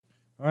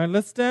All right,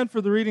 let's stand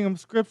for the reading of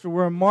Scripture.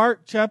 We're in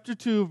Mark chapter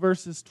 2,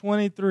 verses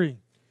 23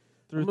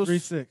 through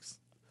 36.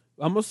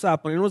 Vamos a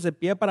ponernos de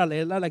pie para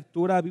leer la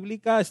lectura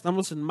bíblica.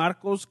 Estamos en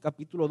Marcos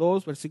capítulo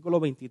 2, versículo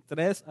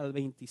 23 al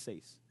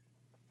 26.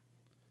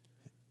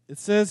 It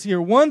says here,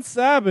 one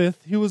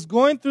Sabbath he was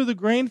going through the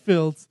grain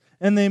fields,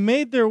 and they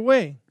made their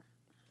way.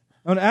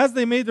 And as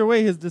they made their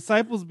way, his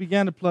disciples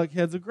began to pluck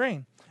heads of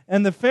grain.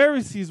 And the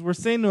Pharisees were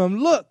saying to him,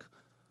 "Look,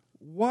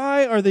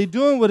 why are they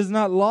doing what is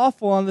not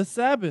lawful on the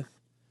Sabbath?"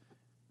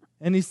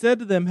 And he said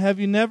to them, "Have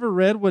you never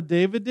read what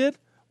David did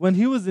when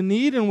he was in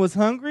need and was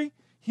hungry?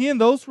 He and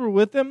those who were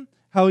with him,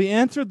 how he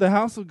entered the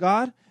house of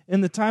God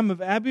in the time of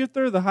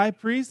Abiathar the high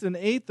priest and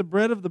ate the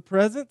bread of the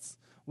presence,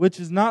 which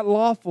is not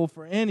lawful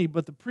for any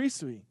but the priest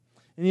to eat.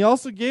 And he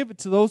also gave it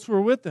to those who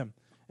were with him.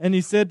 And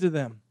he said to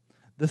them,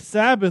 the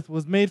Sabbath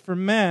was made for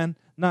man,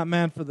 not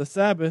man for the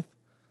Sabbath.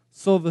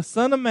 So the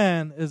Son of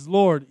Man is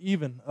Lord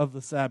even of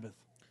the Sabbath."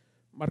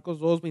 Marcos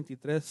 2,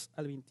 23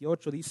 al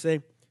 28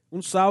 dice,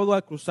 un sábado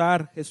al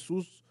cruzar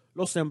Jesús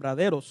los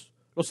sembrados,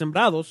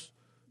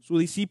 sus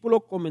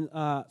discípulos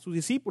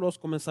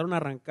comenzaron a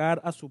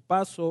arrancar a su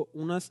paso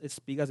unas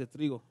espigas de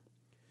trigo.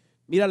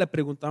 Mira, le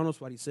preguntaron los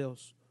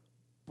fariseos,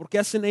 ¿por qué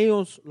hacen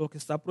ellos lo que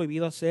está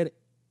prohibido hacer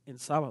en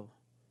sábado?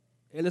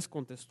 Él les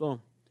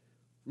contestó,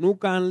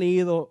 ¿nunca han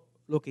leído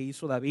lo que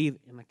hizo David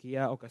en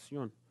aquella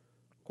ocasión,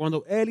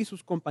 cuando él y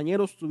sus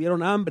compañeros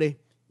tuvieron hambre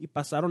y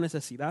pasaron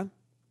necesidad?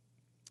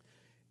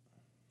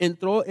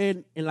 Entró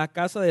en la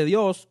casa de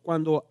Dios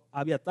cuando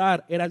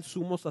Abiathar era el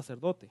sumo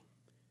sacerdote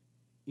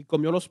y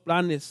comió los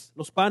panes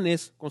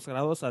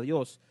consagrados a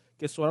Dios,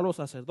 que solo a los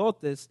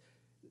sacerdotes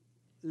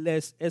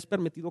les es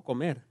permitido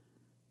comer,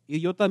 y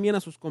dio también a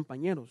sus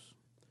compañeros.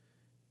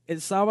 El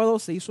sábado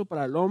se hizo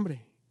para el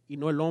hombre y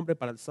no el hombre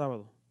para el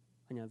sábado,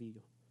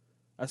 añadió.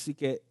 Así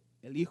que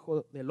el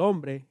Hijo del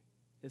Hombre,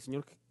 el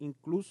Señor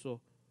incluso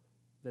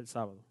del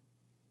sábado.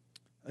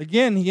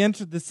 Again he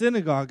entered the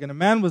synagogue, and a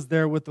man was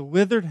there with a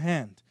withered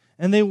hand.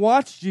 And they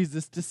watched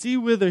Jesus to see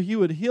whether he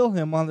would heal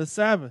him on the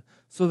Sabbath,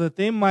 so that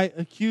they might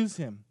accuse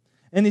him.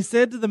 And he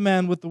said to the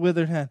man with the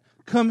withered hand,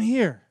 "Come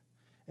here."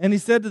 And he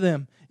said to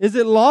them, "Is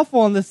it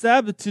lawful on the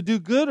Sabbath to do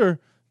good or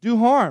do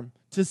harm,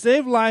 to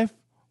save life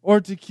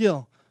or to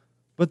kill?"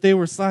 But they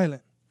were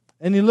silent.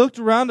 And he looked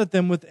around at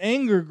them with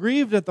anger,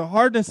 grieved at the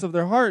hardness of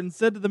their heart, and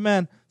said to the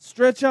man,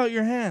 "Stretch out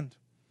your hand."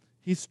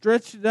 He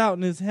stretched it out,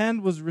 and his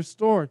hand was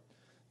restored.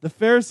 The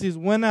Pharisees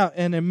went out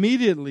and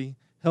immediately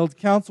held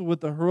counsel with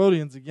the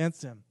Herodians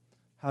against him,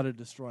 how to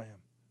destroy him.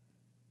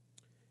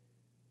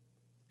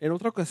 En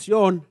otra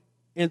ocasión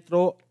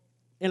entró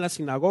en la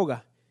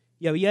sinagoga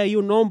y había ahí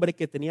un hombre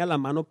que tenía la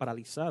mano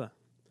paralizada.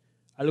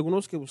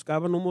 Algunos que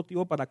buscaban un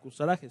motivo para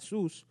acusar a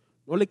Jesús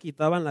no le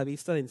quitaban la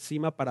vista de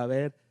encima para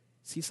ver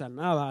si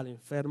sanaba al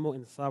enfermo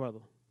en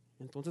sábado.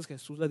 Entonces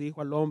Jesús le dijo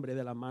al hombre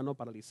de la mano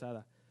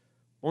paralizada,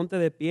 ponte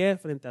de pie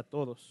frente a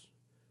todos.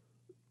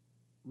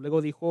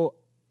 Luego dijo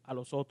a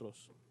los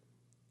otros,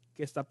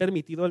 que está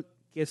permitido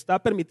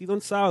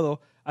en sábado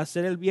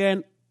hacer el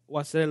bien o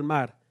hacer el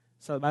mal,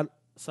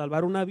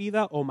 salvar una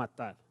vida o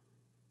matar.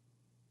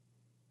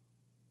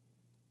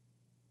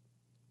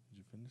 Did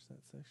you finish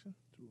that section?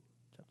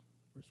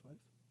 Verse 5?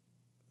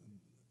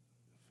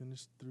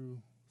 Finish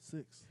through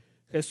 6.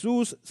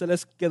 Jesús se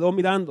les quedó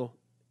mirando,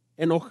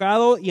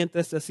 enojado y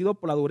entristecido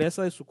por la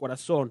dureza de su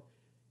corazón,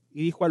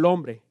 y dijo al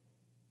hombre,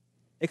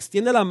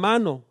 extiende la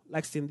mano. La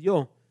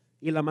extendió,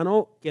 y la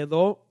mano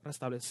quedó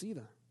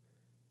restablecida.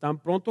 Tan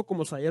pronto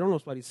como salieron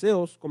los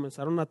fariseos,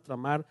 comenzaron a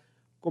tramar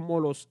como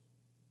los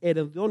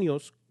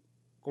herodianos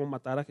como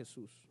matar a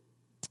Jesús.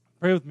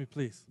 Pray with me,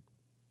 please.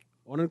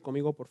 Oren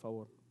conmigo, por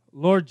favor.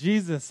 Lord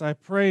Jesus, I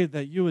pray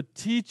that you would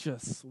teach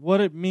us what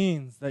it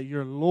means that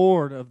you're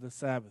Lord of the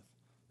Sabbath.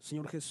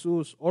 Señor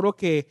Jesús, oro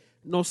que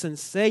nos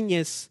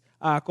enseñes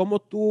cómo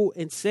tú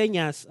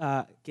enseñas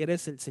que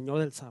eres el Señor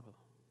del sábado.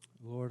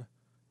 Lord,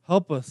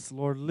 help us,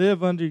 Lord,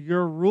 live under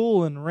your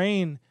rule and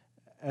reign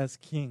as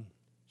King.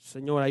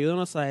 Señor,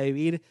 ayúdanos a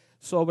vivir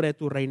sobre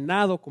tu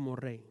reinado como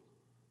rey.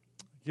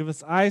 Give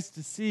us eyes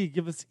to see,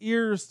 give us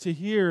ears to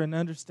hear and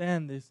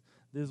understand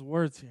these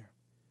words here.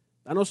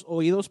 Danos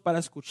oídos para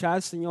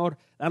escuchar, Señor.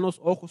 Danos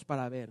ojos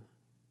para ver.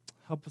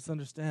 Help us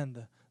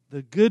understand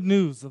the good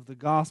news of the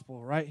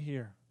gospel right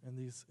here in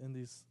these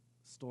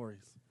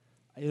stories.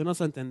 Ayúdanos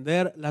a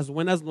entender las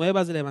buenas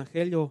nuevas del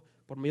Evangelio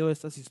por medio de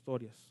estas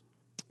historias.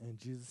 In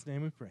Jesus'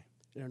 name we pray.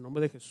 En el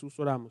nombre de Jesús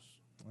oramos.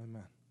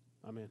 Amen.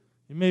 Amén.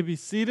 You may be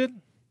seated.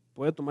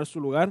 ¿Puede tomar su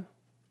lugar?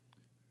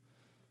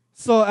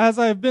 So as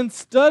I've been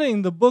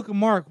studying the book of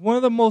Mark, one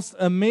of the most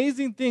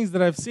amazing things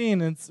that I've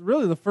seen, and it's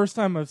really the first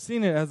time I've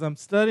seen it as I'm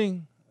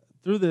studying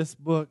through this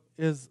book,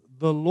 is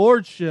the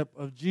lordship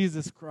of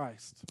Jesus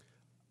Christ.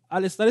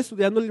 Al estar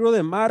estudiando el libro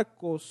de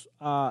Marco,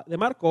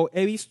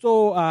 he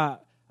visto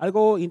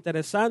algo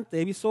interesante.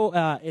 He visto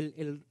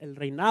el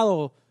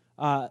reinado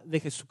de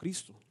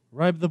Jesucristo.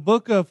 Right, the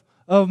book of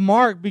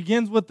Mark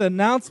begins with the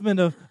announcement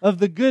of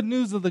the good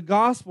news of the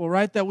gospel,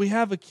 right, that we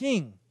have a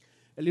king.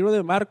 El libro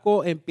de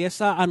Marco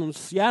empieza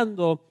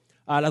anunciando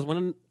las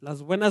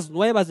buenas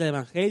nuevas del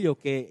Evangelio,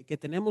 que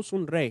tenemos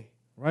un rey.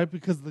 right?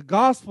 Because the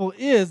gospel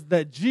is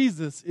that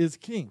Jesus is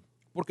king.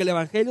 Porque el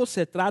Evangelio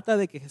se trata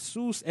de que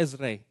Jesús es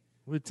rey.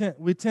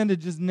 We tend to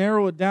just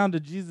narrow it down to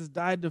Jesus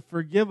died to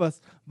forgive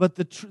us, but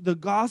the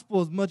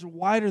gospel is much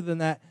wider than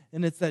that,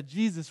 and it's that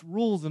Jesus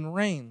rules and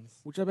reigns.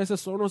 Muchas veces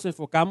solo nos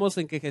enfocamos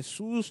en que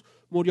Jesús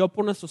murió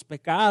por nuestros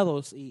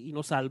pecados y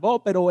nos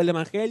salvó, pero el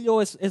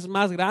Evangelio es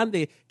más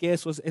grande que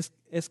eso,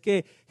 es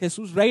que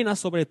Jesús reina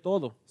sobre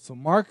todo. So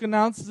Mark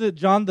announces it.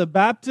 John the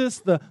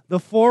Baptist, the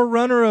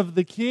forerunner of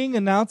the king,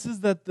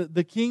 announces that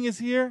the king is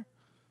here.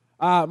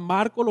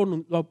 Marco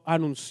lo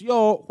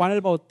anunció, Juan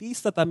el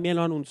Bautista también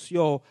lo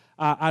anunció,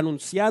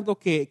 anunciando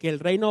que el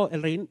reino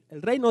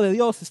de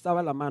Dios estaba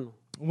a la mano.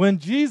 When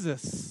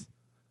Jesus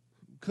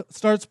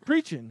starts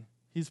preaching,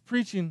 he's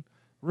preaching,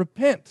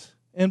 repent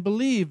and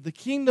believe, the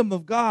kingdom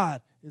of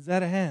God is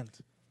at hand.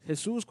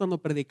 Jesús cuando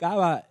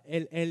predicaba,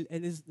 él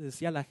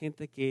decía a la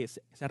gente que se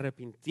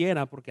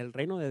arrepintiera porque el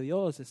reino de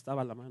Dios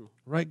estaba a la mano.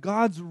 Right?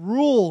 God's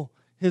rule,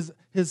 his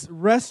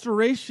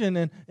restoration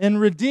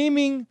and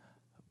redeeming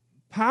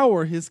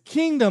power, his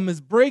kingdom is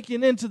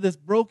breaking into this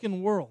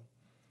broken world.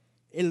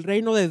 El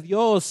reino de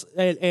Dios,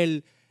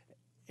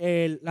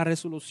 la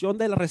resolución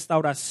de la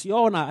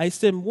restauración a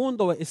este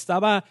mundo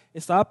estaba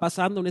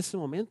pasando en ese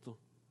momento.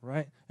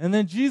 Right? And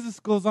then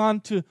Jesus goes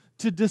on to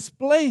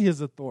display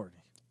his authority.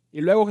 Y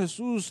luego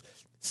Jesús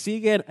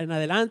sigue en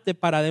adelante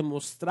para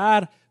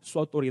demostrar su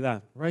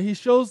autoridad. Right? He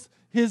shows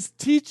his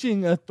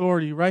teaching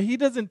authority, right? He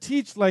doesn't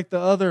teach like the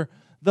other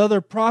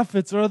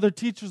prophets or other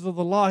teachers of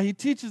the law. He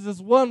teaches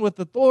as one with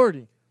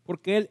authority.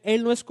 Porque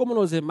él no es como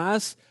los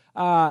demás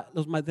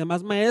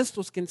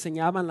maestros que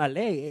enseñaban la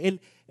ley.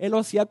 Él lo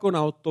hacía con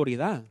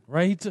autoridad.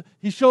 Right?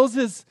 He shows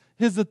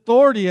his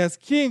authority as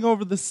king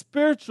over the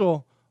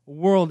spiritual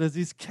world as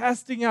he's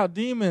casting out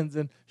demons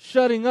and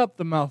shutting up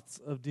the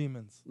mouths of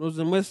demons. Nos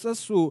demuestra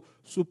su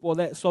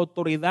poder, su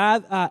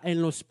autoridad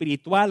en lo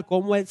espiritual,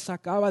 cómo él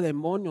sacaba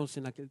demonios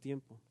en aquel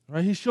tiempo.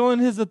 Right? He's showing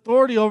his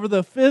authority over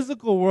the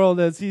physical world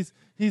as he's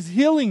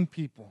healing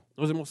people.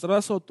 Nos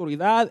demostraba su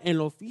autoridad en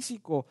lo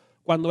físico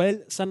cuando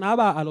él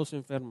sanaba a los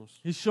enfermos.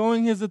 He's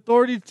showing his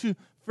authority to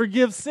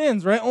forgive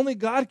sins, right? Only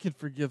God can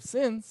forgive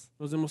sins.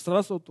 Nos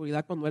demostraba su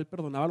autoridad cuando él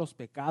perdonaba los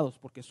pecados,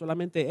 porque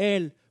solamente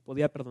él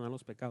podía perdonar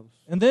los pecados.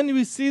 And then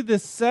we see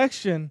this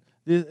section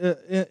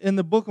in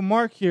the book of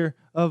Mark here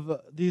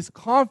of these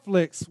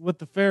conflicts with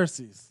the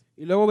Pharisees.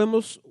 Y luego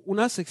vemos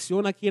una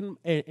sección aquí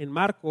en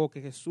Marco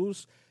que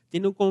Jesús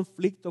tiene un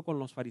conflicto con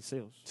los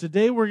fariseos.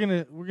 Today we're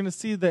gonna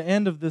see the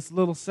end of this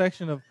little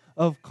section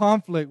of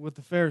conflict with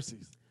the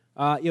Pharisees.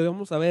 Y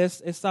vamos a ver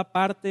esta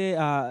parte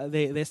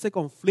de este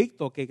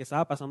conflicto que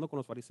estaba pasando con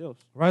los fariseos.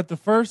 Right, the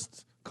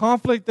first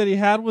conflict that he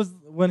had was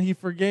when he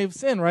forgave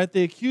sin. Right,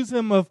 they accuse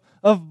him of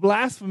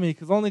blasphemy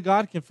because only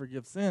God can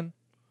forgive sin.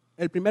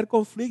 El primer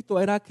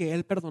conflicto era que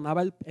él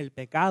perdonaba el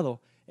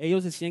pecado.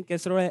 Ellos decían que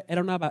eso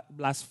era una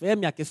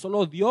blasfemia, que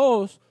solo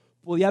Dios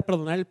podía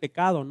perdonar el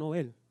pecado, no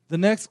él. The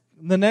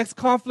next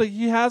conflict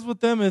he has with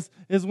them is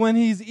when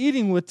he's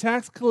eating with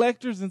tax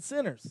collectors and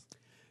sinners.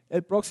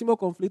 El próximo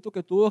conflicto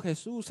que tuvo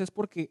Jesús es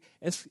porque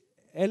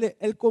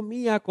él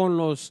comía con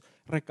los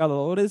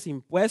recaudadores de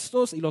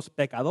impuestos y los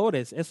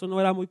pecadores. Eso no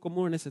era muy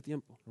común en ese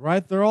tiempo.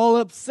 Right? They're all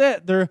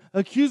upset. They're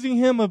accusing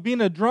him of being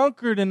a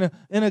drunkard and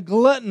a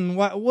glutton.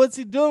 What's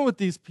he doing with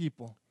these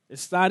people?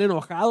 Están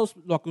enojados,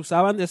 lo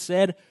acusaban de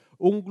ser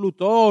un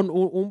glutón,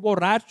 un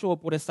borracho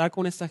por estar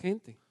con esta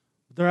gente.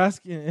 They're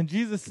asking, and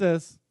Jesus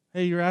says,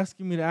 "Hey, you're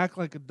asking me to act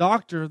like a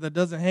doctor that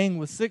doesn't hang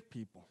with sick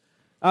people."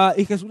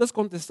 Y Jesús les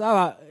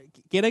contestaba,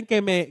 quieren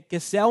que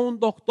sea un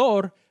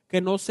doctor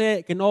que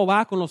no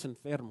va con los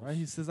enfermos. Right?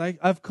 He says,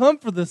 I've come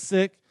for the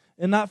sick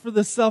and not for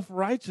the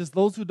self-righteous,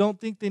 those who don't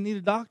think they need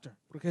a doctor.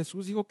 Porque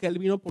Jesús dijo que él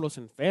vino por los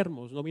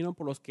enfermos, no vino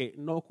por los que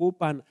no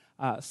ocupan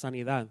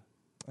sanidad.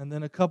 And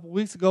then a couple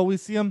weeks ago, we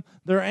see them,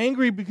 they're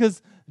angry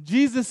because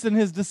Jesus and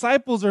his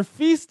disciples are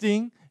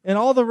feasting and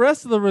all the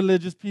rest of the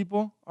religious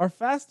people are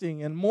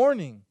fasting and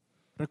mourning.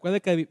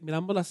 Recuerde que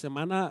miramos la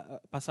semana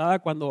pasada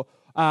cuando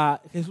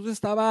Jesús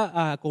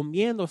estaba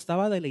comiendo,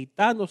 estaba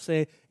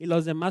deleitándose y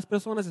las demás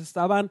personas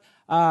estaban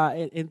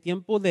en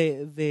tiempo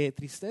de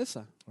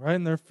tristeza. Right?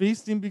 And they're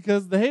feasting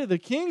because, the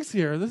king's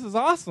here. This is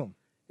awesome.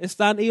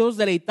 Están ellos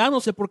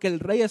deleitándose porque el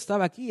rey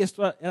estaba aquí.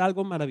 Esto era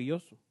algo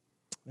maravilloso.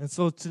 And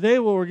so today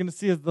what we're going to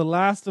see is the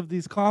last of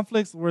these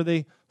conflicts where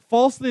they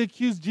falsely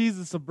accuse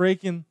Jesus of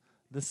breaking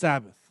the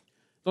Sabbath.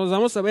 Entonces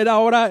vamos a ver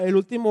ahora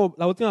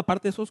la última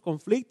parte de esos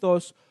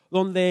conflictos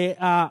donde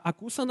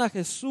acusan a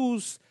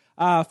Jesús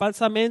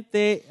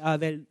falsamente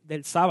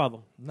del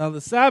sábado. Now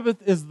the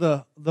Sabbath is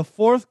the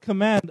fourth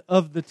command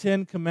of the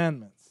 10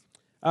 commandments.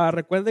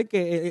 Recuerden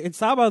que el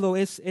sábado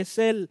es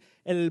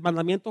el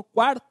mandamiento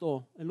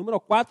cuarto, el número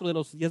 4 de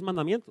los 10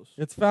 mandamientos.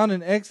 It's found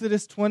in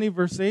Exodus 20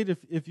 verse 8.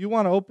 If you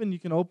want to open, you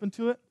can open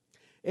to it.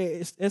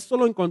 Esto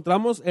lo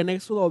encontramos en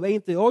Éxodo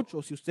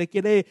 28. Si usted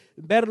quiere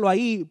verlo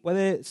ahí,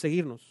 puede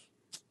seguirnos.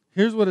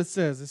 Here's what it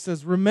says. It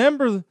says,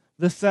 "Remember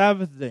the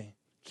Sabbath day.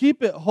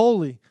 Keep it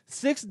holy.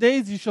 6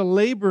 days you shall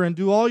labor and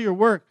do all your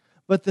work.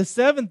 But the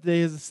seventh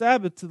day is a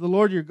Sabbath to the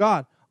Lord your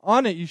God.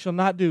 On it you shall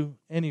not do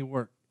any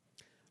work.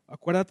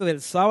 Acuérdate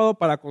del sábado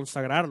para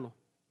consagrarlo.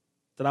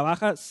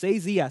 Trabaja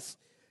 6 días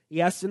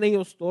y haz en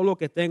ellos todo lo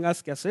que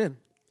tengas que hacer.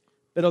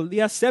 Pero el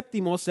día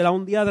séptimo será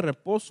un día de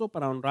reposo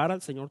para honrar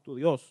al Señor tu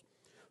Dios.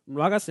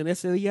 No hagas en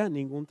ese día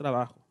ningún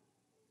trabajo.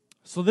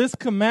 So this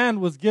command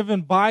was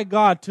given by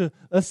God to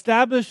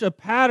establish a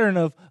pattern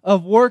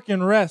of work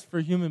and rest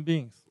for human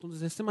beings.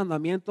 Entonces este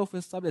mandamiento fue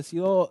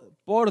establecido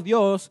por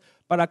Dios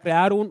para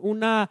crear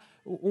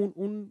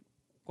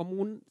como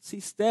un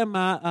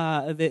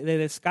sistema de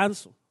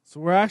descanso.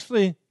 So we're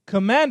actually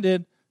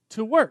commanded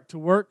to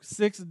work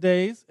 6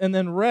 days and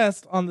then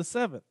rest on the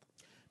seventh.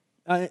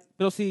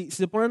 Pero si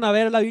se ponen a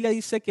ver, la Biblia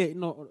dice que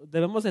no,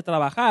 debemos de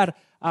trabajar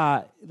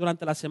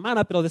durante la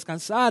semana, pero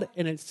descansar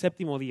en el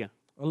séptimo día.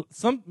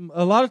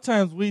 A lot of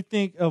times we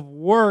think of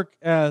work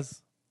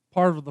as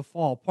part of the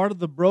fall, part of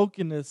the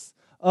brokenness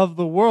of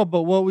the world.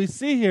 But what we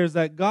see here is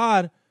that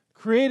God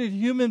created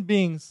human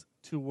beings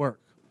to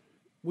work.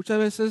 Muchas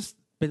veces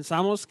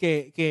pensamos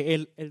que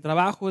el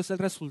trabajo es el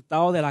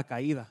resultado de la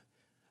caída.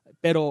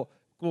 Pero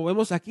como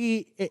vemos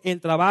aquí, el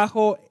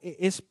trabajo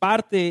es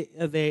parte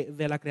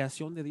de la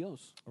creación de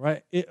Dios.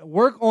 Right?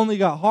 Work only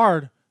got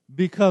hard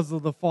because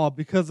of the fall,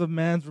 because of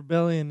man's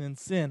rebellion and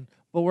sin.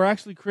 But we're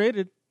actually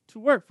created to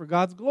work for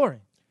God's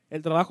glory.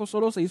 El trabajo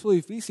solo se hizo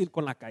difícil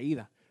con la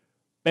caída,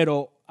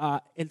 pero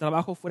el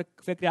trabajo fue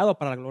creado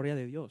para la gloria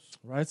de Dios.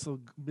 Right? So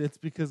it's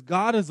because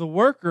God is a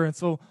worker, and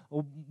so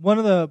one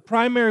of the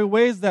primary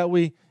ways that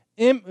we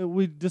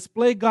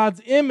display God's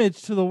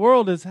image to the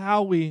world is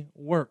how we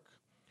work.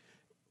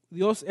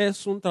 Dios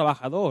es un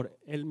trabajador,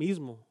 él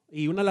mismo,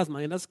 y una de las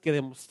maneras que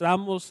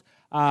demostramos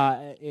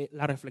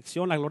la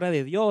reflexión, la gloria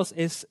de Dios,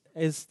 es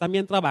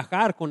también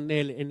trabajar con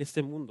él en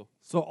este mundo.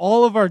 So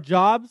all of our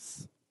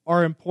jobs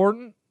are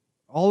important.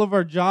 All of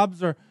our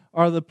jobs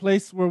are the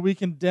place where we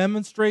can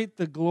demonstrate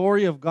the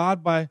glory of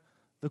God by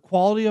the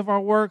quality of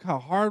our work, how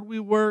hard we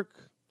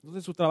work.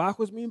 Entonces su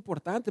trabajo es muy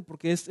importante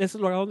porque es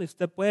el lugar donde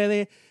usted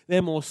puede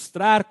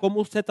demostrar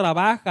cómo usted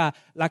trabaja,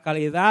 la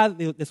calidad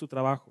de su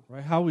trabajo.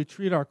 Right? How we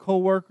treat our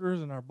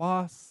coworkers and our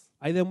boss.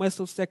 Ahí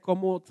demuestra usted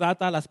cómo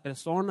trata a las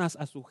personas,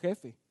 a su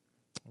jefe.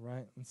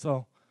 Right? And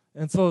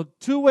so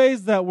 2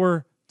 ways that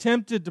we're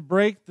tempted to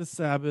break the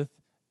Sabbath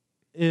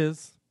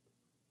is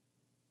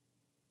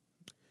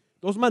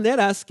 2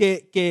 maneras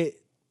que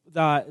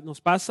nos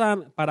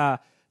pasan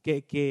para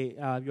que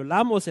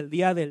violamos el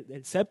día del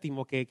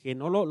séptimo, que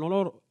no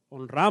lo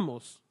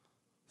honramos.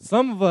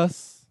 some of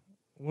us,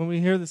 when we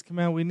hear this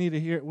command, we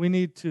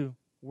need to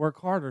work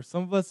harder.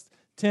 Some of us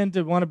tend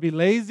to want to be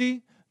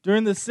lazy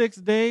during the 6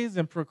 days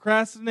and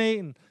procrastinate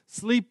and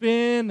sleep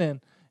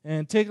in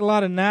and take a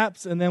lot of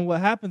naps. And then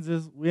what happens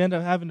is we end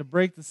up having to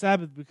break the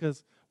Sabbath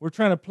because we're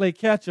trying to play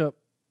catch up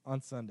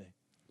on Sunday.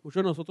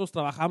 Muchos de nosotros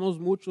trabajamos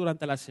mucho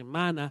durante la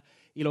semana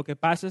y lo que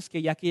pasa es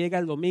que ya que llega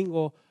el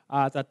domingo,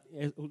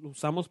 lo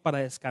usamos para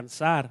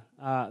descansar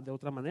de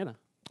otra manera.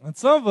 And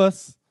some of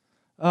us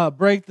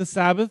break the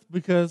Sabbath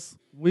because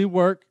we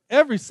work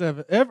every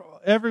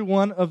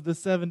one of the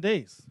 7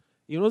 days.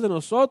 Y unos de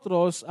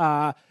nosotros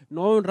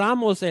no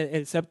honramos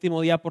el séptimo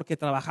día porque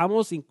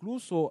trabajamos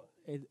incluso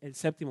el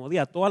séptimo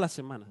día, toda la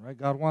semana. Right?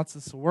 God wants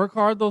us to work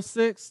hard those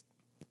 6,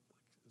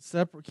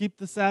 keep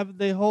the Sabbath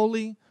day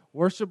holy,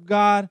 worship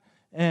God,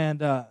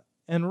 and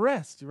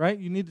rest. Right?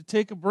 You need to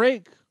take a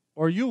break,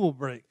 or you will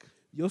break.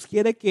 Dios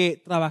quiere que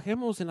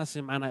trabajemos en la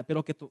semana,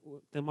 pero que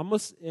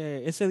tomamos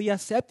ese día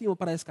séptimo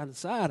para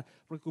descansar,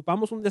 porque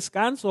ocupamos un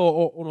descanso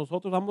o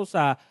nosotros vamos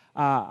a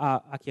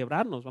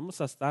quebrarnos,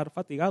 vamos a estar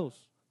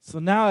fatigados. So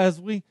now, as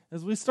we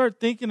start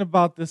thinking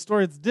about this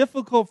story, it's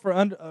difficult for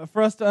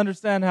us to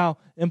understand how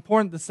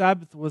important the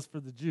Sabbath was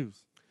for the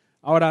Jews.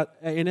 Ahora,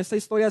 en esta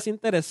historia es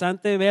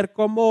interesante ver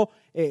cómo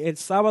el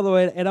sábado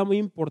era muy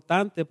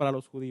importante para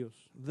los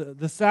judíos.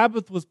 The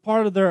Sabbath was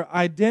part of their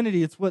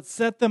identity. It's what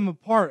set them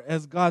apart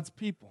as God's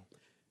people.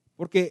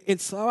 Porque el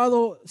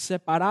sábado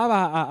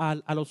separaba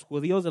a los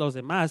judíos de los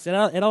demás.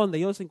 Era donde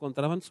ellos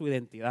encontraban su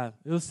identidad.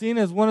 It was seen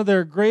as one of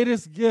their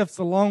greatest gifts,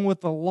 along with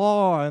the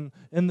law and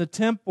the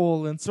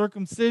temple and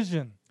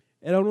circumcision.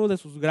 Era uno de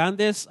sus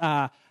grandes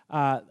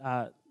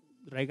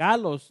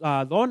regalos,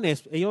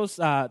 dones. Ellos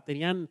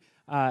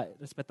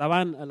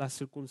respetaban la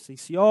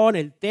circuncisión,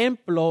 el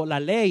templo, la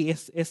ley.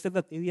 Este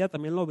día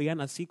también lo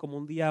veían así como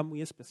un día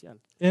muy especial.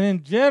 And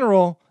in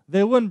general,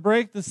 they wouldn't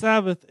break the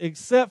Sabbath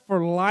except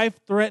for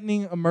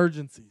life-threatening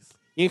emergencies.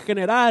 Y en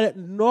general,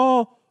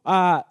 no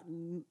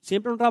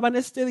siempre honraban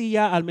este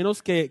día, al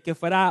menos que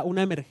fuera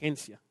una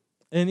emergencia.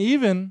 And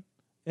even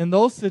in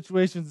those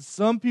situations,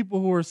 some people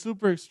who were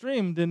super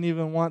extreme didn't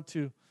even want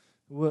to,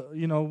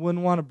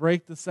 wouldn't want to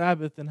break the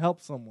Sabbath and help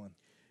someone.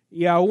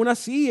 Y aún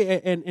así,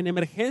 en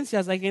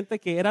emergencias hay gente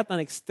que era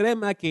tan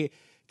extrema que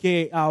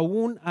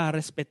aún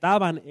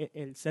respetaban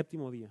el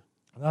séptimo día.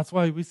 That's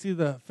why we see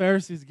the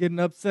Pharisees getting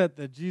upset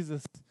that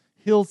Jesus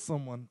healed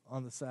someone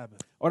on the Sabbath.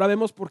 Ahora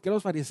vemos por qué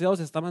los fariseos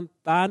estaban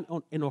tan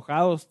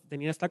enojados,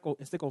 tenían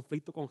este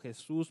conflicto con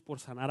Jesús por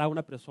sanar a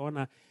una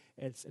persona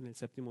en el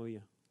séptimo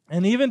día.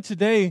 And even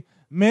today,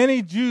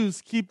 many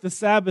Jews keep the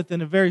Sabbath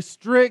in a very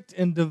strict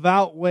and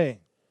devout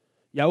way.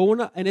 Y aún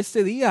en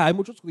este día hay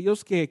muchos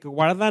judíos que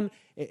guardan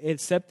el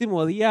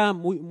séptimo día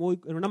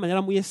en una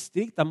manera muy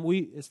estricta,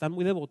 están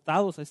muy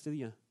devotados a este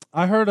día.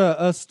 I heard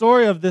a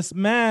story of this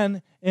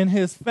man and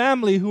his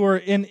family who were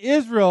in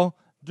Israel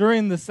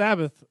during the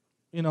Sabbath,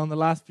 in the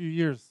last few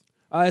years.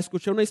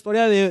 Escuché una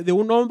historia de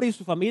un hombre y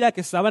su familia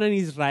que estaban en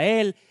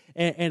Israel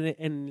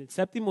en el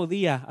séptimo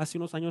día hace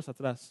unos años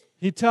atrás.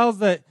 He tells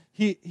that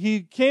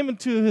he came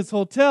into his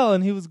hotel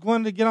and he was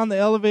going to get on the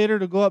elevator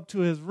to go up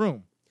to his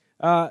room.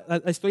 La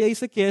historia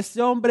dice que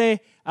este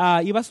hombre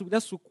iba a subir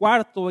a su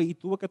cuarto y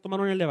tuvo que tomar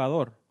un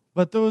elevador.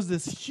 But there was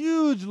this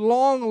huge,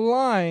 long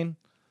line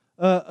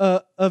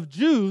of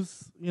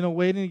Jews,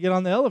 waiting to get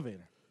on the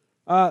elevator.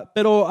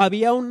 Pero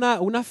había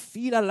una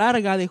fila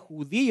larga de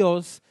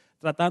judíos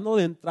tratando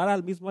de entrar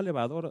al mismo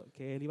elevador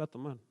que él iba a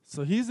tomar.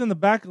 So he's in the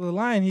back of the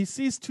line. He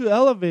sees two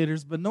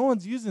elevators, but no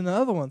one's using the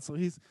other one. So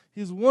he's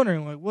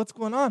wondering, like, what's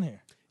going on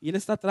here? Y él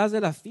está atrás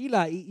de la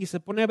fila y se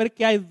pone a ver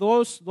que hay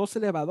dos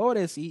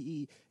elevadores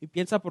y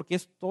piensa por qué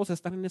todos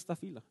están en esta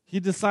fila.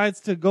 He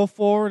decides to go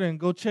forward and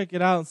go check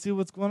it out and see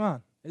what's going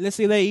on. Él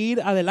decide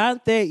ir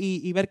adelante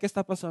y ver qué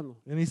está pasando.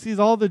 And he sees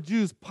all the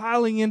Jews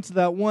piling into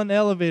that one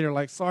elevator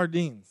like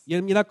sardines. Y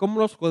él mira cómo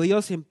los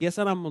judíos se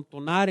empiezan a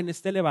amontonar en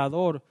este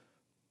elevador.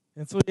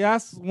 And so he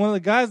asks one of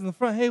the guys in the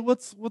front, hey,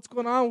 what's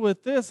going on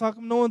with this? How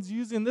come no one's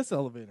using this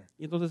elevator?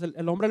 Y entonces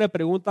el hombre le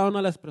pregunta a una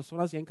de las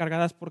personas ya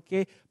encargadas por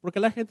qué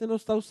la gente no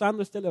está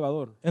usando este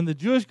elevador. And the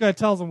Jewish guy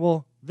tells him,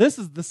 well, this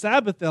is the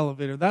Sabbath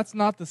elevator. That's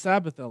not the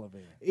Sabbath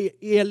elevator.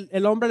 Y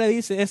el hombre le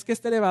dice, es que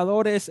este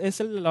elevador es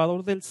el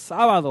elevador del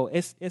sábado,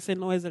 ese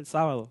no es del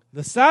sábado.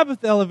 The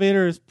Sabbath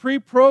elevator is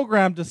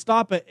pre-programmed to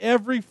stop at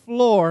every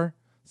floor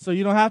so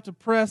you don't have to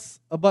press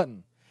a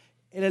button.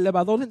 El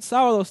elevador del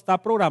sábado está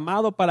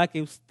programado para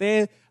que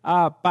usted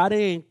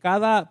pare en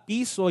cada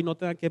piso y no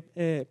tenga que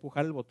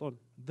empujar el botón.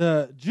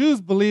 The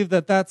Jews believe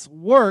that that's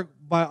work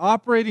by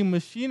operating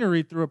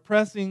machinery through a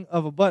pressing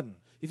of a button.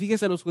 Y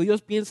fíjese, los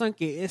judíos piensan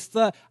que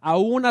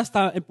aún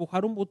hasta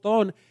empujar un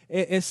botón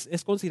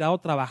es considerado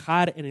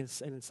trabajar en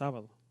el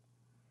sábado.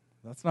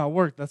 That's not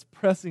work, that's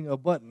pressing a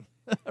button,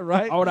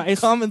 right? Ahora,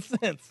 common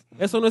sense.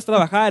 Eso no es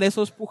trabajar,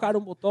 eso es empujar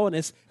un botón,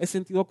 es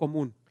sentido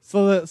común.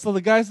 So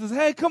the guy says,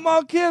 hey, come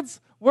on,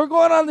 kids. We're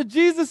going on the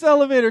Jesus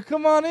elevator.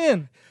 Come on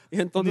in. Y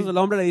entonces el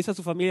hombre le dice a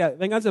su familia,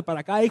 vénganse para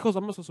acá, hijos,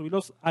 vamos a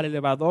subirlos al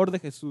elevador de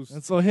Jesús.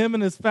 And so him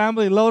and his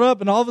family load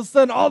up, and all of a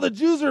sudden, all the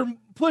Jews are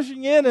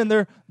pushing in, and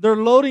they're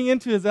loading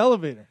into his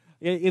elevator.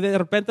 Y de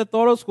repente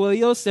todos los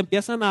judíos se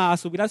empiezan a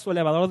subir a su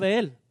elevador de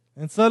él.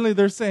 And suddenly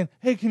they're saying,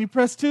 hey, can you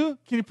press 2?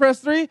 Can you press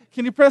 3?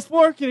 Can you press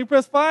 4? Can you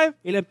press 5?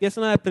 Y le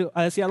empiezan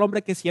a decir al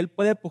hombre que si él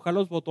puede empujar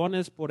los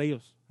botones por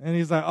ellos. And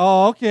he's like,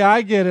 oh, okay,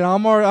 I get it.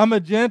 I'm a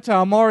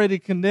Gentile. I'm already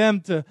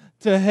condemned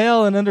to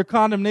hell and under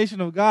condemnation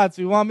of God,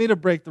 so you want me to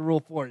break the rule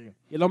for you.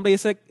 Y el hombre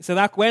se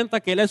da cuenta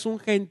que él es un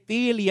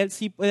gentil y él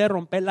sí puede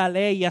romper la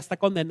ley y ya está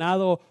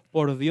condenado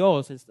por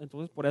Dios.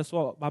 Entonces por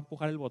eso va a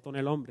empujar el botón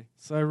el hombre.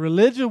 So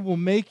religion will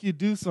make you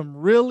do some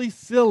really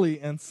silly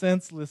and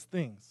senseless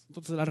things.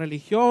 Entonces la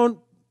religión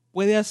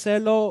puede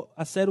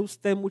hacer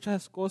usted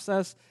muchas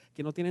cosas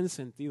que no tienen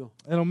sentido.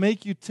 It'll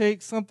make you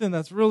take something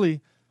that's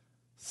really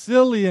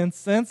silly and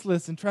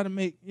senseless and try to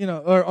make,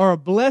 or a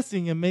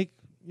blessing and make,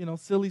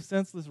 silly,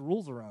 senseless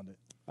rules around it.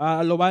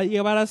 Lo va a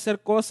llevar a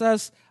hacer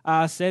cosas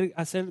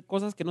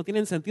que no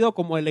tienen sentido,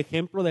 como el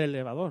ejemplo del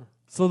elevador.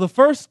 So the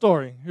first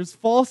story, here's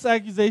false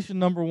accusation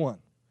number 1.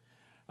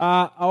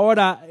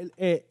 Ahora,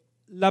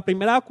 la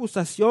primera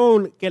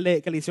acusación que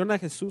le hicieron a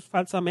Jesús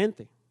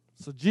falsamente.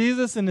 So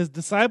Jesus and his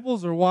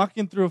disciples are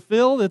walking through a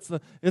field. It's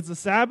a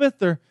Sabbath.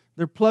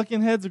 They're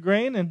plucking heads of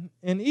grain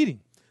and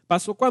eating.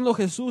 Pasó cuando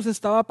Jesús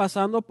estaba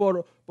pasando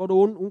por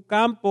un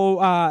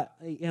campo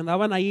y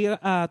andaban ahí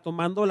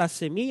tomando las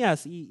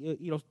semillas y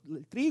el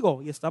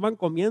trigo y estaban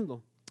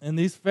comiendo. And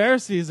these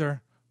Pharisees are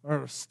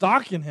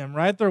stalking him,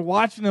 right? They're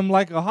watching him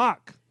like a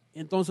hawk.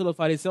 Entonces los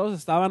fariseos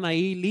estaban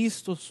ahí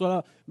listos,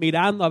 solo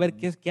mirando a ver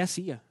qué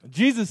hacía.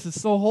 Jesus is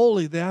so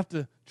holy, they have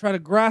to try to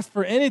grasp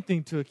for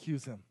anything to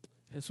accuse him.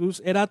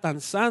 Jesús era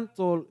tan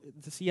santo,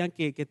 decían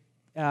que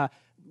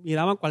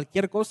miraban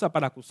cualquier cosa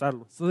para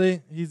acusarlo. So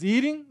he's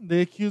eating,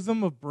 they accuse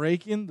him of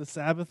breaking the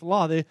Sabbath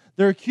law.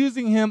 They're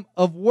accusing him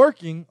of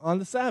working on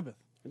the Sabbath.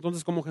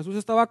 Entonces, como Jesús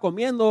estaba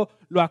comiendo,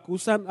 lo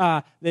acusan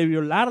de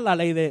violar la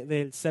ley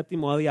del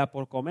séptimo día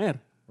por comer.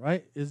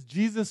 Right? Is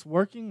Jesus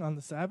working on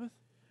the Sabbath?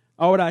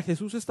 Ahora,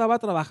 Jesús estaba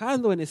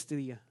trabajando en este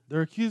día.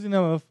 They're accusing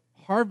him of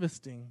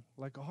harvesting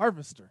like a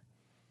harvester.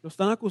 Lo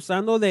están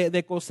acusando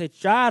de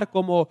cosechar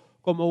como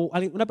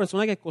una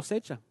persona que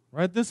cosecha.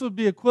 Right? This would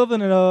be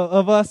equivalent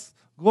of us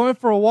going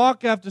for a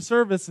walk after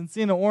service and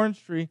seeing an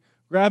orange tree,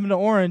 grabbing an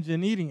orange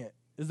and eating it.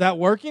 Is that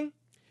working?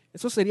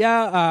 Eso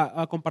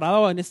sería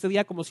comparado en este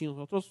día como si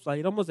nosotros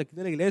saliéramos de aquí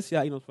de la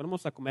iglesia y nos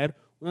fuéramos a comer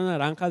una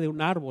naranja de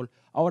un árbol.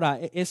 Ahora,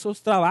 ¿eso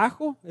es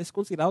trabajo? ¿Es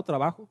considerado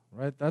trabajo?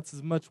 Right? That's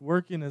as much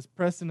working as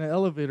pressing the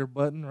elevator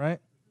button, right?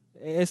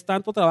 es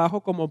tanto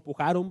trabajo como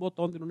empujar un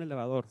botón de un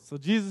elevador. So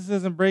Jesus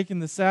isn't breaking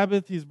the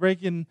Sabbath. He's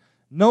breaking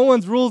no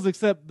one's rules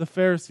except the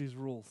Pharisees'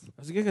 rules.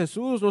 Así que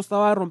Jesús no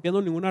estaba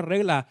rompiendo ninguna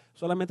regla,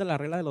 solamente la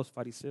regla de los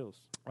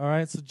fariseos. All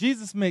right, so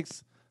Jesus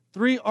makes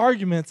 3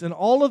 arguments, and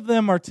all of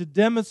them are to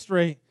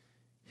demonstrate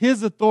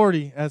his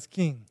authority as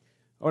king.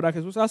 Ahora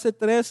Jesús hace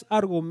 3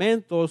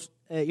 argumentos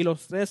y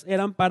los 3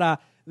 eran para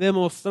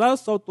demostrar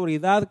su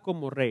autoridad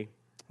como rey.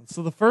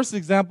 So the first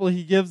example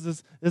he gives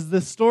us is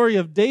the story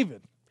of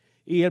David.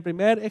 Y el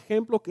primer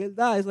ejemplo que él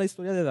da es la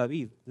historia de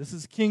David. This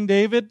is King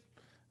David.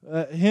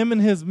 Him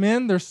and his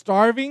men, they're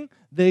starving.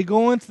 They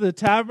go into the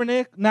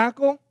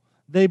tabernacle.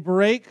 They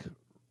break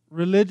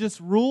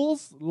religious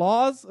rules,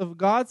 laws of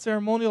God,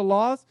 ceremonial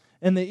laws,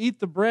 and they eat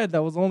the bread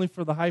that was only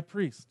for the high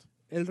priest.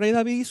 El rey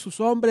David y sus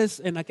hombres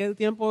en aquel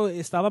tiempo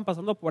estaban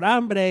pasando por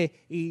hambre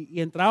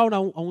y entraron a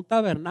un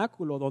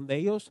tabernáculo donde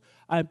ellos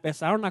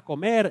empezaron a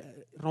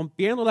comer,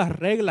 rompiendo las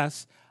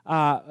reglas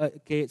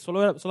que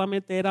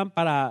solamente eran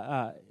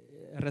para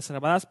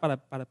reservadas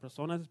para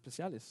personas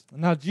especiales.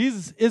 Now,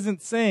 Jesus isn't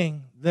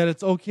saying that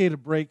it's okay to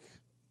break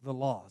the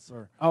laws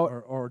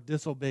or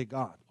disobey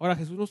God. Ahora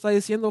Jesús no está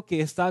diciendo que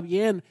está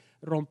bien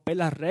romper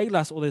las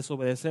reglas o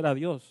desobedecer a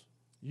Dios.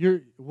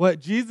 What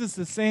Jesus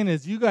is saying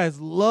is you guys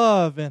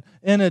love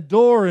and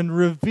adore and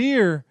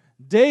revere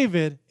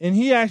David, and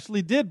he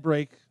actually did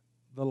break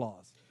the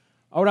laws.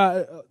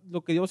 Ahora,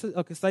 lo que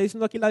está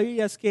diciendo aquí la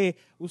Biblia es que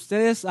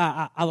ustedes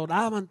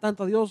adoraban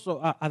tanto a Dios,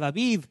 a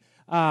David,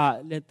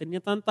 le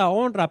tenía tanta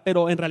honra,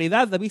 pero en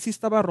realidad David sí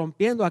estaba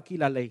rompiendo aquí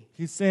la ley.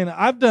 He's saying,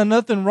 I've done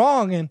nothing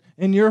wrong,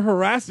 and you're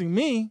harassing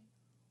me.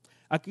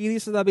 Aquí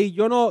dice David,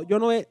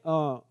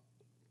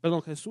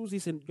 Jesús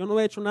dice, yo no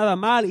he hecho nada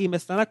mal y me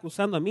están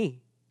acusando a mí.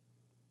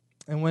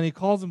 And when he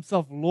calls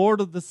himself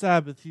Lord of the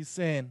Sabbath, he's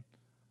saying,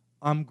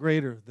 I'm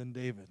greater than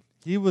David.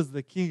 He was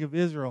the king of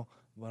Israel,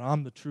 but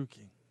I'm the true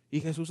king. Y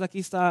Jesús aquí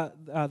está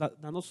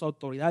dando su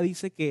autoridad.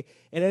 Dice que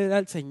él era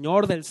el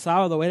Señor del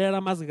sábado. Él era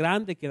más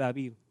grande que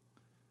David.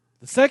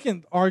 The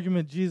second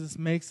argument Jesus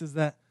makes is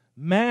that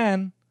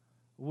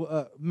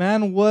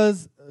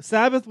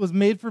Sabbath was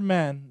made for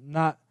man,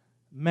 not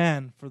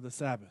man for the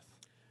Sabbath.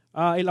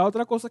 Y la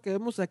otra cosa que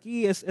vemos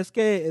aquí es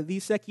que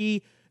dice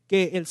aquí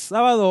que el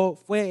sábado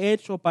fue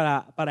hecho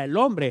para el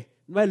hombre,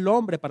 no el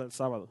hombre para el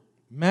sábado.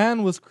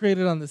 Man was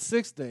created on the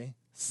 6th day.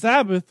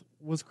 Sabbath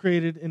was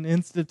created and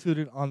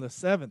instituted on the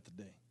 7th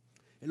day.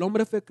 El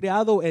hombre fue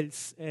creado en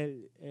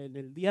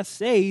el día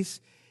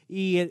 6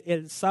 y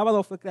el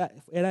sábado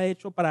era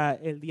hecho para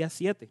el día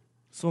 7.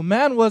 So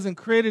man wasn't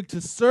created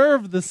to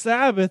serve the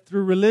Sabbath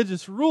through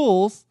religious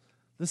rules.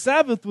 The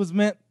Sabbath was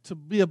meant to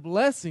be a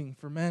blessing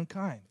for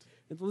mankind.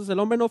 Entonces el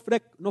hombre no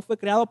fue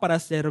creado para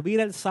servir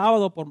el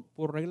sábado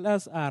por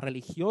reglas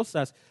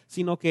religiosas,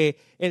 sino que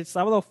el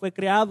sábado fue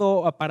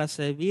creado para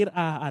servir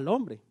al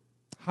hombre.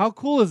 How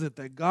cool is it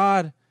that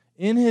God,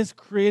 in his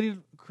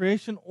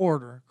creation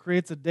order,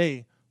 creates a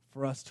day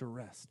for us to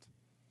rest?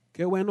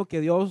 Qué bueno que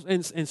Dios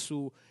en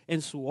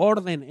su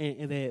orden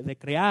de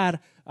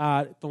crear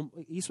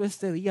hizo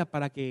este día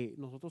para que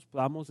nosotros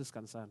podamos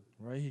descansar.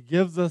 Right? He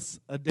gives us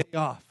a day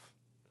off.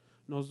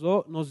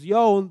 Nos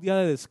dio un día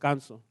de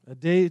descanso. A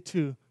day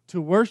to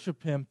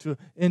worship him, to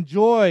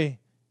enjoy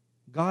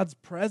God's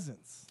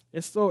presence.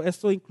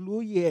 Esto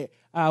incluye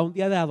un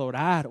día de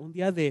adorar, un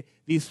día de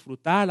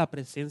disfrutar la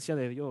presencia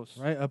de Dios.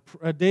 Right?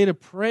 A day to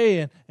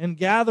pray and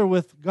gather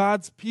with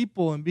God's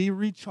people and be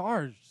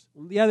recharged.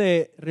 Un día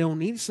de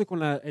reunirse con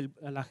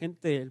la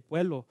gente, el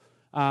pueblo,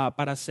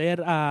 para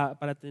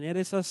tener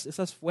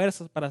esas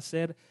fuerzas, para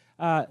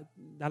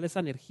darle esa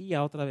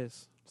energía otra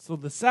vez. So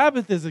the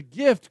Sabbath is a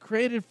gift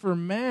created for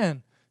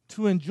man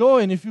to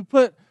enjoy. And if you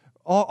put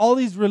all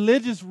these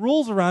religious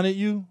rules around it,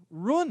 you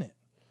ruin it.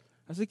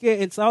 Así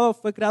que el sábado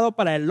fue creado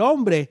para el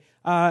hombre.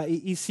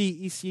 Y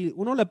si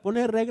uno le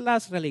pone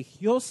reglas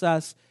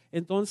religiosas,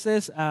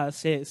 entonces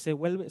se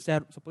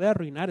puede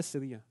arruinar ese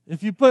día.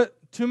 If you put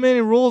too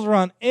many rules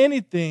around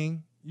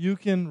anything, you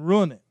can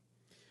ruin it.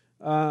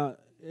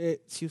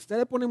 Si usted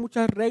le pone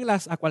muchas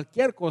reglas a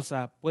cualquier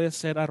cosa, puede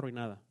ser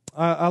arruinada.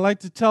 I like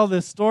to tell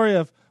this story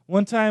of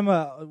one time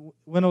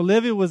when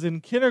Olivia was in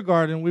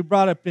kindergarten, we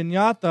brought a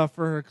piñata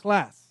for her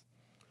class.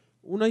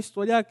 Una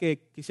historia que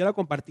quisiera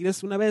compartir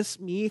es una vez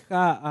mi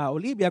hija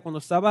Olivia, cuando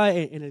estaba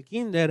en el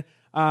kinder,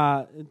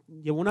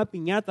 llevó una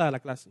piñata a la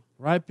clase.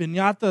 Right?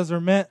 Piñatas are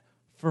meant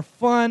for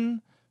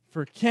fun,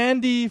 for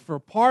candy, for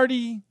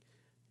party.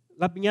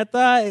 La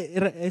piñata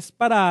es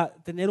para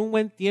tener un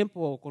buen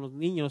tiempo con los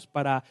niños,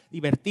 para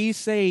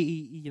divertirse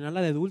y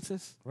llenarla de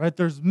dulces. Right?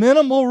 There's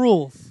minimal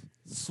rules.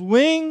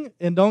 Swing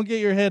and don't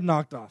get your head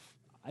knocked off.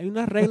 Hay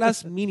unas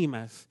reglas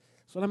mínimas.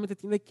 Solamente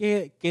tiene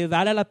que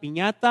darle a la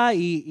piñata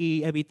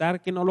y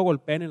evitar que no lo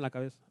golpeen en la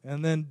cabeza.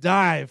 And then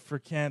dive for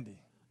candy.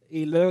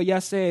 Y luego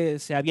ya se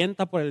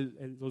avienta por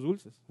los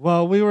dulces.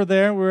 Well, we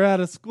were at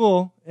a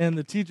school, and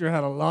the teacher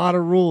had a lot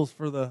of rules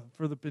for the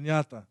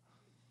piñata.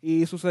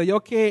 Y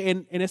sucedió que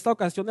en esta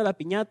ocasión de la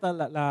piñata,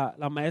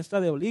 la maestra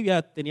de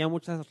Olivia tenía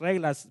muchas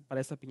reglas para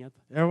esta piñata.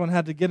 Everyone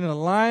had to get in a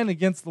line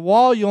against the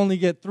wall. You only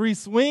get 3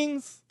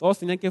 swings. Todos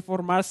tenían que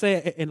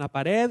formarse en la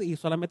pared y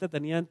solamente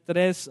tenían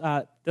tres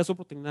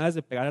oportunidades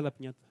de pegar a la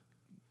piñata.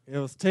 It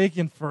was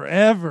taking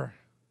forever.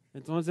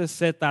 Entonces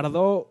se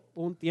tardó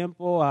un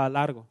tiempo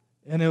largo.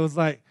 And it was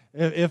like,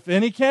 if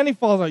any candy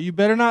falls out, you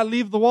better not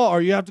leave the wall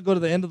or you have to go to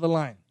the end of the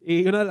line.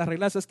 Y una de las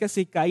reglas es que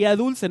si caía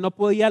dulce, no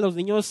podían los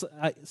niños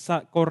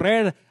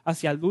correr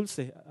hacia el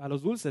dulce, a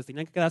los dulces,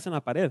 tenían que quedarse en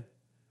la pared.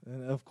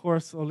 And of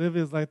course,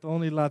 Olivia is like the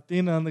only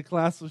Latina in the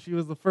class, so she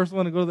was the first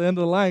one to go to the end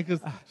of the line because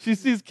she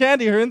sees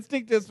candy. Her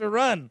instinct is to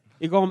run.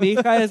 Y como mi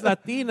hija es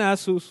latina,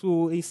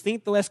 su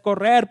instinto es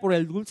correr por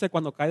el dulce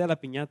cuando cae de la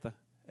piñata.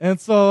 And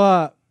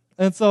so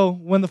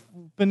when the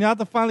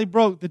piñata finally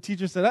broke, the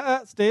teacher said,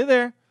 stay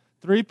there.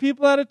 3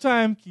 people at a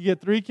time can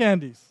get 3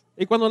 candies.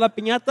 Y cuando la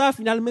piñata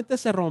finalmente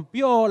se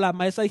rompió, la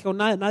maestra dijo,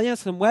 nadie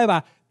se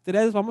mueva.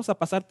 Vamos a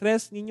pasar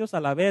 3 niños a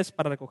la vez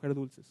para recoger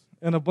dulces.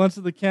 And a bunch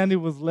of the candy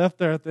was left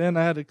there at the end.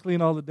 I had to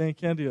clean all the dang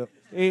candy up.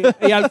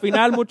 Y al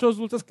final muchos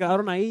dulces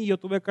quedaron ahí y yo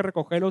tuve que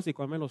recogerlos y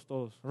comérmelos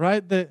todos.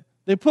 Right?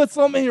 They put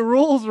so many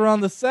rules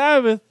around the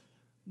Sabbath,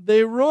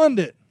 they ruined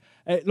it.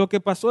 Lo que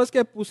pasó es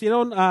que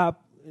pusieron,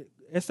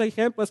 este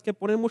ejemplo es que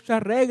ponen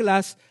muchas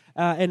reglas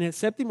en el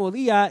séptimo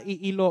día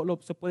y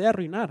se puede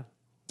arruinar.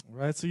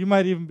 Right? So you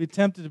might even be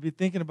tempted to be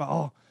thinking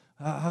about,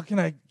 how can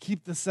I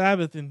keep the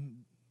Sabbath?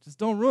 And just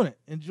don't ruin it.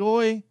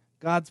 Enjoy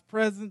God's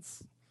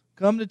presence.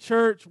 Come to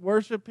church,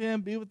 worship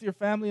Him, be with your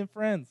family and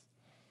friends.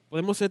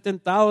 Podemos ser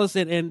tentados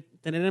en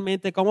tener en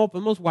mente cómo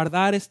podemos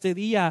guardar este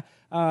día.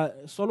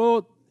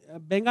 Solo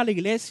venga a la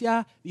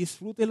iglesia,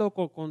 disfrútelo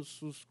con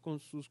sus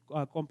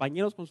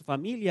compañeros, con su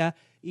familia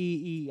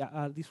y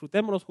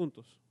disfrutémoslos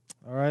juntos.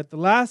 All right, the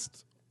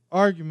last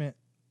argument,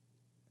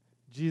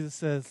 Jesus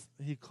says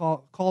He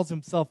calls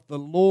Himself the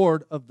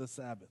Lord of the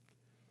Sabbath.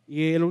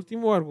 Y el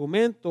último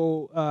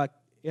argumento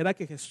era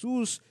que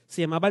Jesús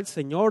se llamaba el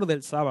Señor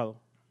del sábado.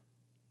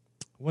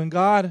 When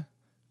God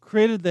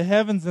created the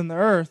heavens and the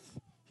earth,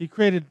 He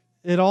created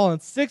it all in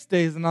 6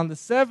 days, and on the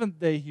 7th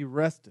day He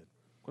rested.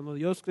 Cuando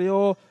Dios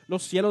creó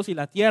los cielos y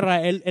la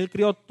tierra, Él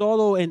creó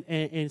todo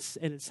en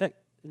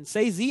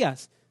 6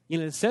 días y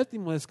en el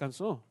séptimo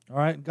descansó. All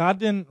right, God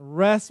didn't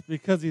rest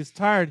because He's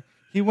tired.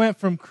 He went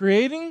from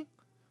creating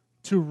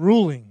to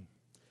ruling.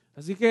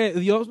 Así que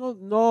Dios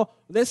no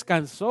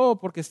descansó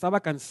porque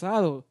estaba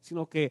cansado,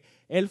 sino que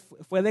Él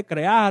fue de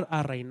crear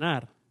a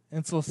reinar.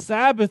 And so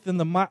Sabbath in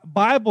the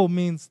Bible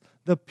means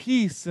the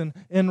peace and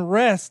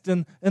rest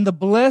and the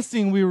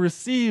blessing we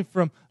receive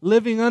from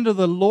living under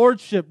the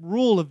lordship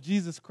rule of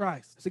Jesus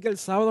Christ. Así que el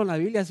sábado en la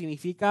Biblia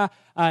significa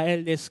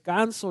el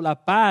descanso, la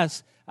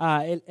paz,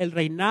 el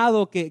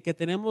reinado que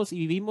tenemos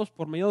y vivimos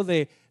por medio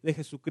de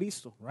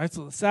Jesucristo. Right?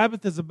 So the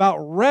Sabbath is about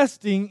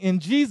resting in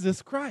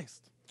Jesus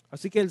Christ.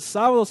 Así que el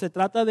sábado se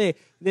trata de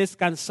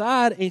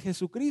descansar en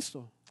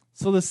Jesucristo.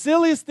 So the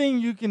silliest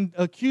thing you can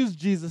accuse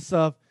Jesus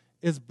of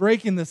is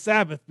breaking the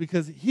Sabbath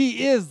because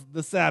He is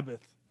the Sabbath.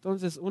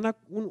 Entonces, un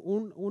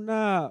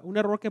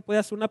error que puede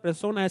hacer una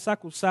persona es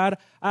acusar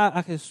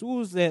a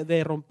Jesús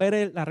de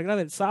romper la regla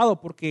del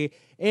sábado porque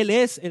Él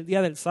es el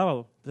día del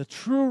sábado. The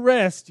true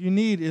rest you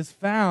need is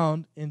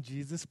found in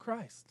Jesus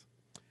Christ.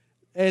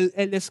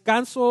 El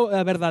descanso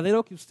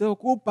verdadero que usted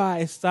ocupa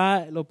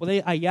lo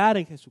puede hallar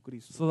en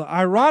Jesucristo. So the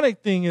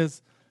ironic thing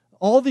is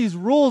all these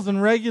rules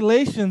and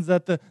regulations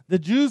that the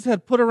Jews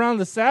had put around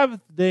the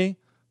Sabbath day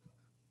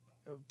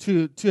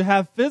to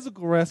have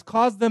physical rest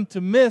caused them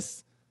to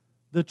miss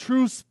the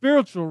true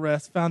spiritual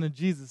rest found in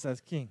Jesus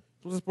as King.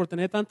 Entonces, por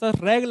tener tantas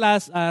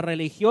reglas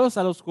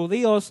religiosas, los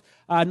judíos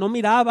no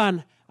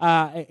miraban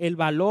el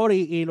valor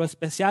y lo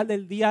especial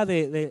del día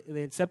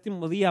del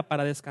séptimo día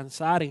para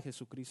descansar en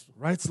Jesucristo.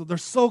 Right? So they're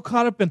so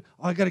caught up in,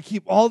 I got to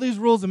keep all these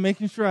rules and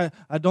making sure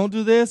I don't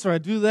do this or I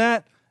do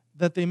that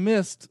they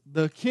missed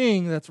the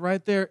King that's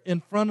right there in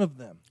front of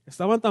them.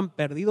 Estaban tan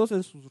perdidos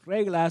en sus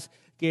reglas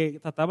que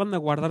trataban de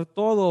guardar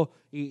todo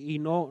y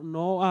no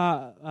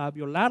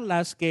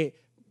violarlas que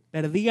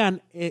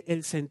perdían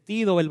el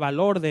sentido, el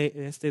valor de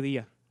este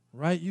día.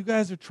 Right? You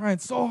guys are trying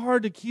so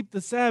hard to keep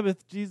the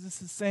Sabbath.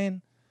 Jesus is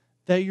saying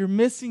that you're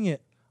missing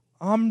it.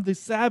 I'm the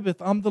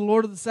Sabbath. I'm the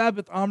Lord of the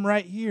Sabbath. I'm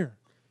right here.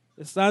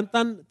 Están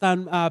tan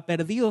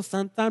perdidos,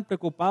 tan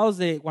preocupados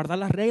de guardar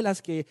las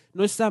reglas que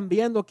no están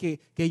viendo que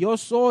yo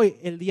soy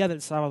el día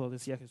del sábado,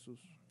 decía Jesús.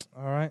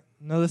 All right.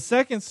 Now the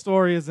second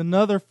story is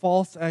another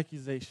false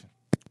accusation.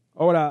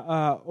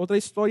 Ahora, otra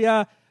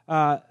historia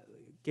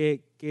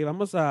que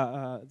vamos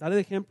a dar de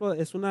ejemplo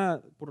es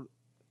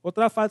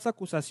otra falsa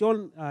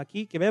acusación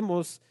aquí que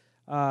vemos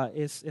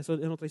es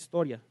en otra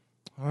historia.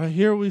 All right,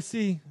 here we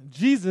see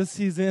Jesus.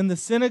 He's in the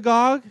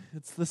synagogue.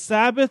 It's the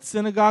Sabbath.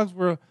 Synagogues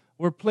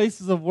were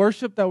places of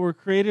worship that were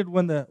created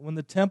when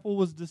the temple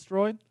was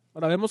destroyed.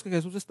 Ahora vemos que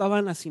Jesús estaba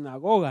en la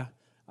sinagoga.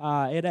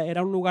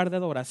 Era un lugar de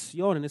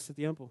adoración en ese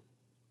tiempo.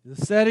 The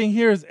setting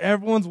here is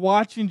everyone's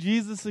watching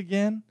Jesus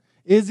again.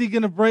 Is He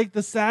going to break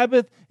the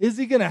Sabbath? Is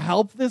He going to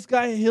help this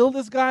guy, heal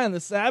this guy on the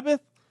Sabbath?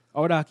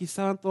 Ahora aquí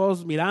estaban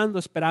todos mirando,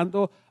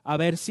 esperando a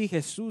ver si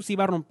Jesús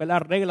iba a romper la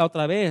regla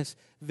otra vez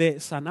de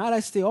sanar a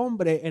este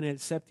hombre en el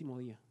séptimo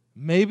día.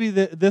 Maybe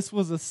this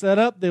was a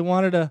setup. They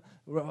wanted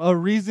a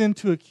reason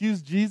to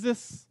accuse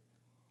Jesus.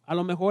 A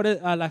lo mejor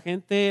a la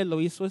gente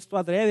lo hizo esto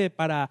adrede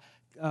para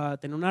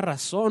tener una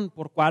razón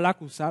por cual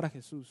acusar a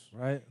Jesús.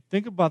 Right?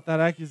 Think about that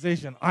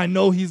accusation. I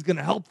know he's going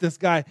to help this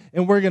guy,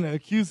 and we're going to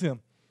accuse him.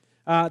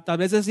 Tal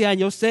vez decían,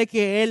 yo sé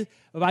que él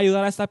va a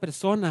ayudar a esta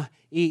persona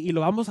y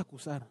lo vamos a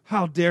acusar.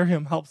 How dare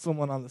him help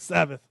someone on the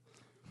Sabbath?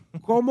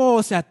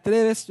 ¿Cómo se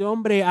atreve este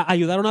hombre a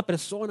ayudar a una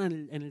persona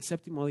en el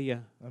séptimo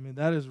día? I mean,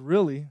 that is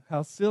really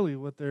how silly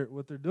what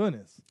they're doing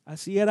is.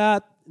 Así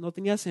era, no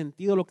tenía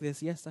sentido lo que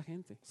decía esta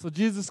gente. So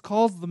Jesus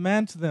calls the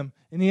man to them,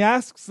 and he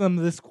asks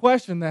them this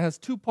question that has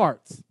two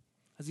parts.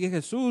 Así que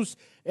Jesús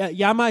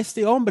llama a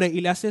este hombre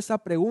y le hace esa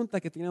pregunta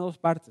que tiene dos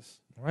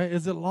partes. Right?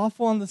 Is it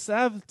lawful on the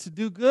Sabbath to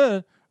do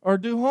good or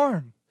do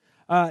harm?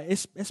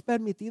 ¿Es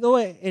permitido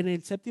en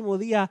el séptimo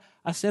día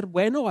hacer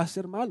bueno o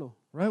hacer malo?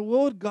 Right? What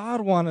would God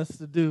want us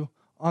to do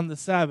on the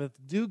Sabbath?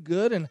 Do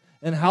good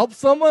and help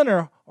someone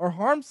or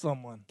harm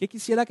someone? ¿Qué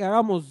quisiera que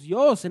hagamos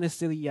Dios en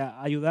este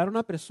día? ¿Ayudar a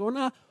una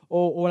persona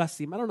o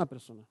lastimar a una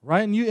persona?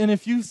 Right? And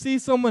if you see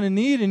someone in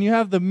need and you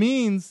have the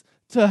means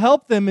to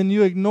help them and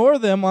you ignore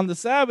them on the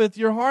Sabbath,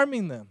 you're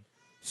harming them.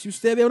 Si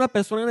usted ve a una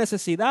persona en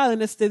necesidad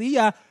en este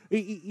día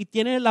y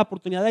tiene la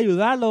oportunidad de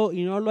ayudarlo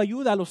y no lo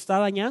ayuda, lo está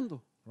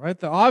dañando. Right?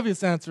 The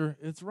obvious answer,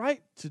 it's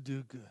right to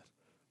do good.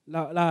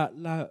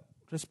 La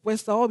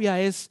respuesta obvia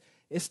es,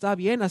 está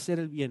bien hacer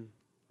el bien.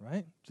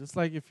 Right? Just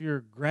like if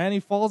your granny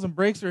falls and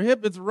breaks her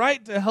hip, it's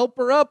right to help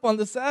her up on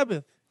the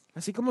Sabbath.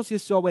 Así como si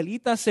su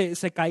abuelita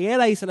se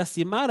cayera y se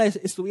lastimara,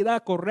 estuviera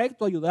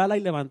correcto ayudarla y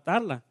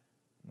levantarla.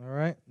 All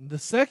right? The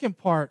second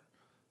part,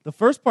 the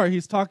first part,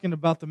 he's talking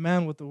about the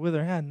man with the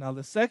withered hand. Now,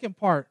 the second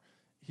part,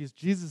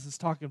 Jesus is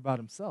talking about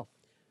himself.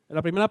 En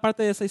la primera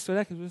parte de esa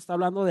historia Jesús está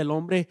hablando del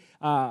hombre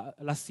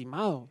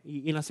lastimado.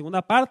 Y en la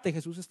segunda parte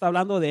Jesús está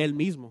hablando de él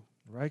mismo.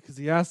 Right? Because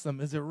he asks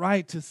them, is it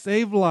right to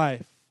save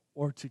life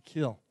or to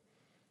kill?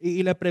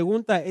 Y le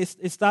pregunta,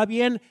 ¿está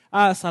bien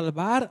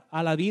salvar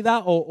a la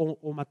vida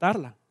o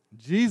matarla?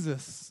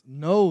 Jesus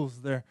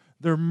knows their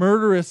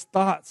murderous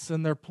thoughts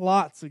and their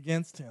plots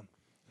against him.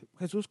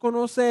 Jesús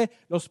conoce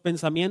los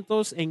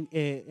pensamientos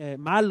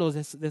malos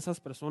de esas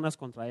personas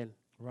contra él.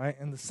 Right?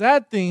 And the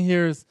sad thing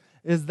here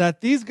is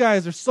that these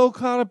guys are so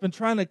caught up in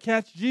trying to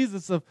catch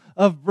Jesus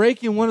of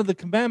breaking one of the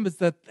commandments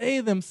that they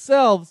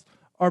themselves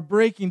are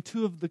breaking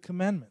two of the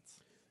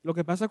commandments. Lo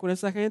que pasa con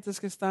esa gente es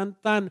que están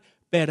tan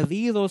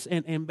perdidos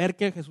en ver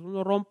que Jesús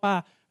no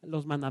rompa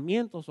los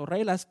mandamientos o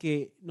reglas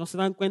que no se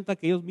dan cuenta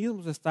que ellos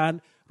mismos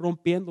están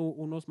rompiendo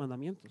unos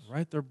mandamientos.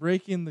 Right? They're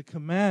breaking the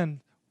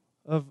command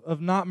of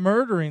not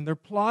murdering. They're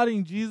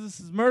plotting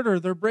Jesus' murder.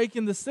 They're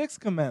breaking the sixth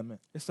commandment.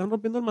 Están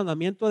rompiendo el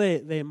mandamiento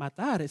de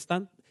matar.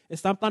 Están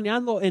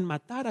planeando en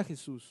matar a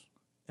Jesús.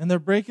 And they're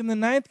breaking the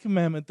ninth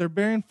commandment. They're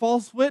bearing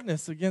false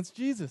witness against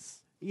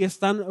Jesus. Y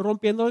están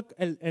rompiendo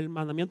el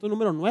mandamiento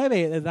número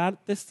 9 de dar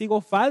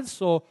testigo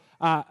falso,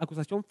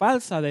 acusación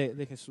falsa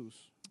de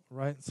Jesús.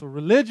 Right? So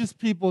religious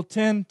people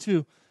tend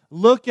to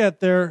look at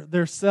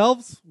their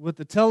selves with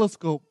the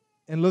telescope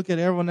and look at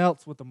everyone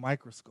else with a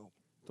microscope.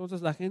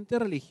 Entonces la gente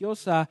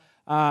religiosa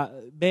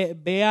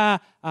ve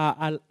a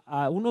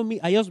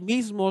ellos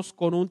mismos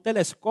con un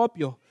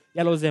telescopio y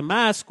a los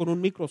demás con un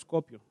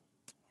microscopio.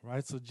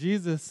 Right? So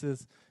Jesus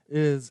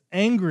is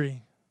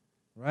angry,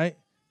 right?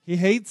 He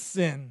hates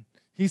sin.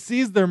 He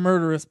sees their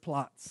murderous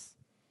plots.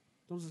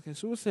 Entonces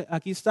Jesús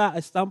aquí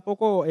está un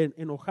poco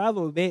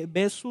enojado,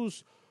 ve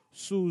sus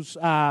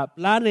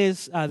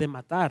planes de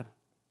matar.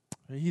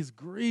 He's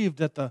grieved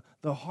at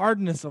the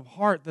hardness of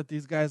heart that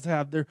these guys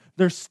have,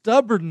 their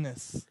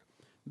stubbornness.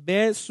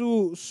 Ve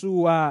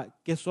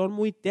que son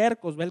muy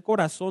tercos, ve el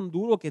corazón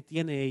duro que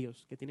tienen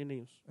ellos.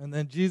 And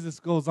then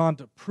Jesus goes on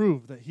to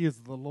prove that he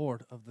is the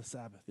Lord of the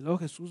Sabbath. Y luego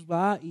Jesús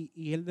va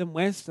y él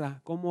demuestra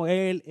cómo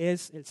él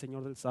es el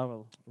Señor del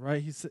sábado.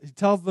 Right? He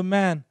tells the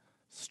man,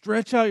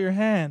 stretch out your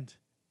hand,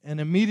 and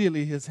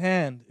immediately his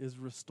hand is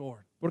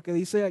restored. Porque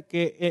dice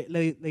que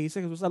le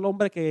dice Jesús al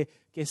hombre que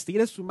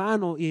estire su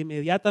mano y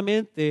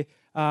inmediatamente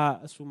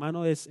su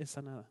mano es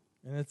sanada.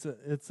 And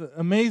it's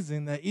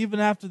amazing that even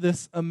after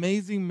this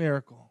amazing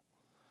miracle,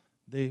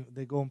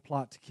 they go and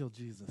plot to kill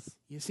Jesus.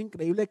 Y es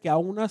increíble que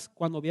aún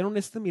cuando vieron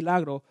este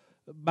milagro,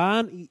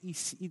 van y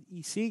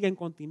siguen,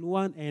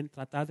 continúan en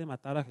tratar de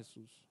matar a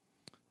Jesús.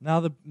 Now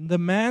the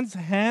man's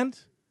hand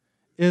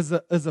is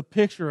a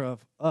picture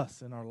of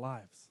us in our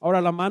lives.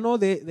 Ahora, la mano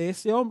de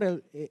ese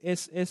hombre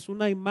es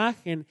una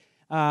imagen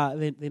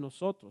de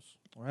nosotros.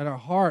 Right? Our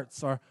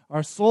hearts,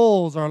 our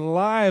souls, our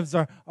lives,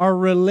 our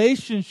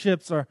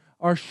relationships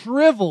are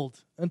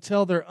shriveled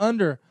until they're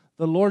under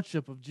the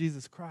lordship of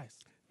Jesus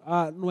Christ.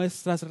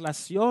 Nuestras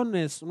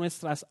relaciones,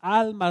 nuestras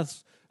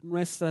almas,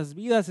 nuestras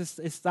vidas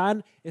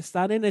están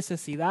en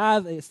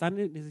necesidad,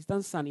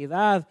 necesitan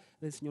sanidad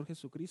del Señor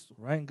Jesucristo.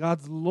 Right? And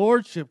God's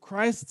lordship,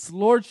 Christ's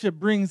lordship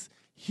brings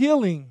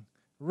healing,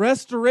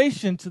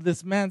 restoration to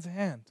this man's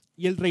hand.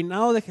 Y el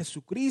reinado de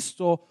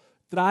Jesucristo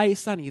trae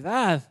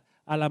sanidad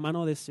a la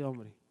mano de ese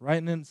hombre. Right?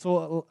 And then,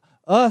 so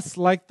us,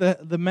 like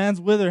the man's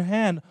withered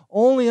hand,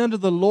 only under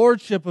the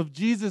lordship of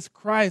Jesus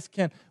Christ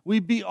can we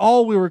be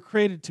all we were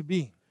created to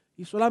be.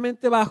 Y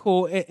solamente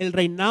bajo el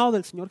reinado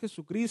del Señor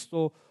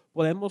Jesucristo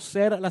podemos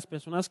ser las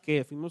personas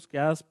que fuimos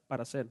creadas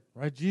para ser.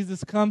 Right?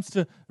 Jesus comes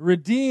to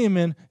redeem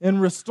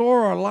and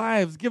restore our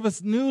lives, give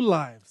us new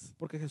lives.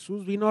 Porque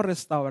Jesús vino a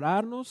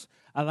restaurarnos,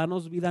 a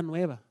darnos vida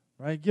nueva,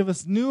 Right? Give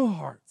us new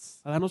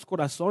hearts. a darnos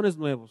corazones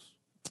nuevos,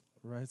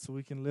 Right? So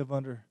we can live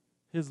under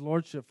his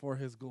lordship for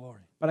his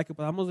glory. para que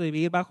podamos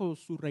vivir bajo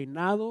su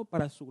reinado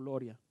para su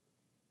gloria.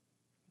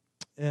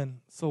 And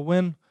so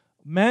when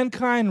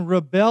mankind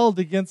rebelled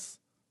against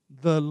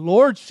the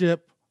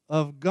lordship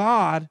of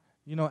God,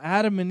 you know,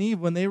 Adam and Eve,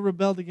 when they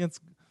rebelled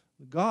against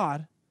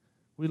God,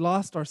 we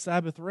lost our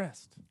Sabbath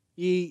rest.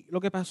 Y lo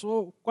que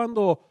pasó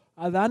cuando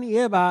Adán y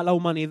Eva, la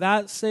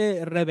humanidad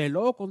se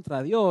rebeló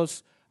contra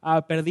Dios,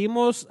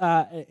 perdimos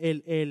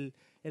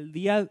el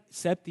día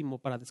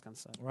séptimo para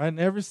descansar. Right? And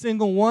every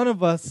single one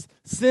of us,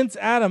 since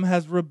Adam,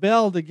 has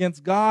rebelled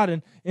against God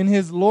and in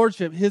his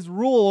lordship, his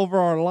rule over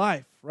our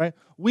life. Right?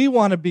 We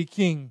want to be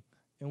king,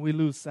 and we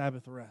lose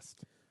Sabbath rest.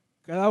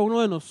 Cada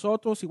uno de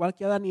nosotros, igual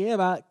que Adán y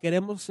Eva,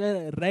 queremos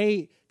ser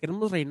rey,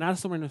 queremos reinar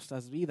sobre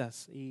nuestras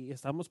vidas y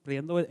estamos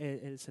perdiendo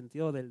el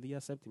sentido del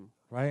día séptimo.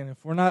 Right? And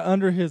if we're not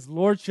under his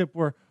lordship,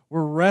 we're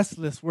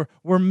restless,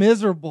 we're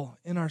miserable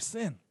in our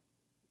sin.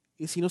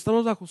 Y si no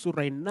estamos bajo su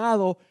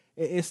reinado,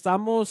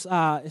 estamos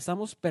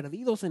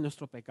perdidos en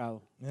nuestro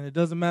pecado. And it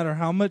doesn't matter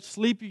how much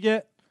sleep you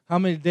get, how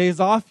many days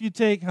off you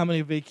take, how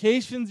many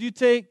vacations you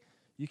take,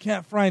 you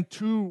can't find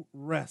true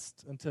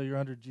rest until you're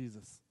under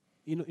Jesus.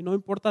 Y no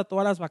importa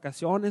todas las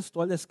vacaciones,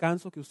 todo el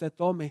descanso que usted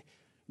tome,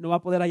 no va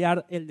a poder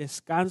hallar el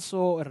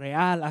descanso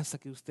real hasta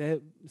que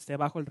usted esté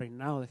bajo el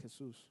reinado de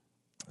Jesús.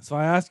 So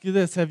I ask you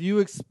this, have you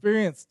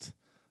experienced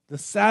the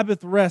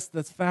Sabbath rest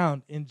that's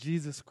found in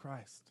Jesus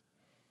Christ?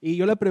 Y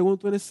yo le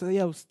pregunto en este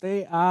día,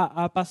 ¿usted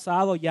ha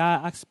pasado,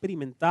 ya ha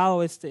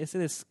experimentado ese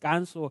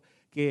descanso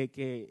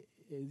que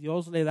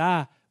Dios le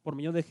da por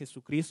medio de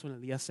Jesucristo en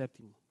el día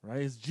séptimo?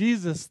 Right? Is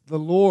Jesus the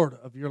Lord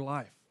of your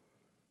life?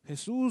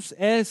 ¿Jesús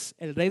es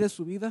el rey de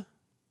su vida?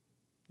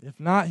 If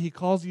not, he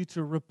calls you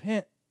to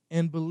repent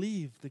and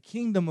believe. The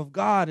kingdom of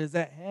God is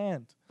at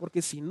hand.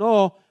 Porque si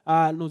no,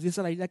 nos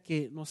dice la Biblia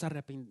que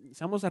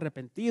seamos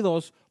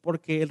arrepentidos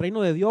porque el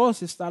reino de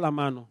Dios está a la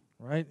mano.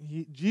 Right?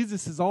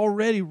 Jesus is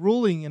already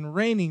ruling and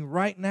reigning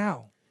right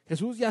now.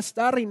 Jesús ya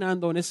está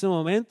reinando en ese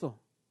momento.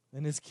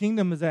 And his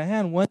kingdom is at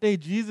hand. One day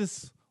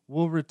Jesus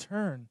will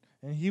return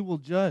and he will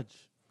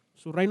judge.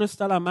 Su reino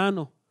está a la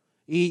mano.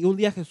 Y un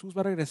día Jesús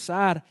va a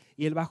regresar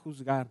y Él va a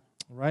juzgar.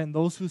 Right? And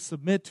those who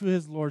submit to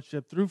his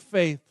lordship through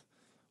faith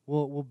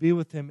will be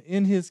with him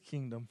in his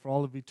kingdom for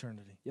all of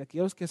eternity. Y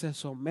aquellos que se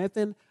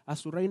someten a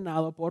su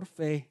reinado por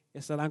fe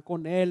estarán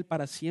con Él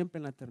para siempre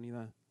en la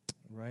eternidad.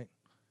 Right?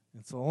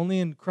 And so only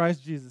in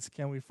Christ Jesus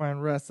can we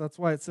find rest. That's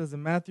why it says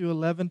in Matthew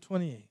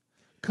 11:28,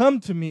 "Come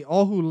to me,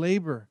 all who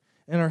labor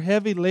and are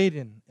heavy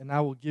laden, and I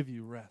will give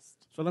you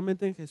rest."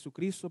 Solamente en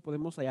Jesucristo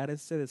podemos hallar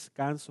ese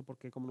descanso,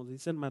 porque como nos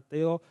dice en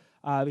Mateo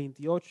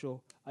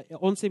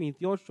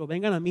 11:28,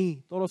 vengan a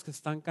mí todos los que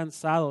están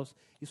cansados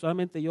y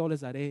solamente yo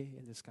les daré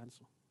el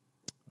descanso.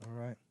 All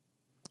right.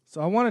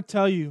 So I want to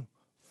tell you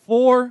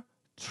 4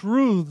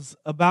 truths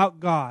about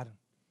God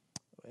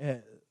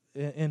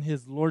in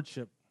his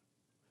lordship.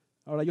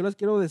 Ahora yo les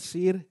quiero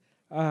decir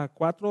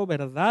 4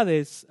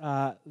 verdades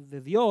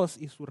de Dios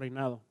y su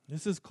reinado.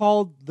 This is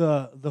called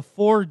the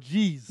 4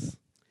 G's.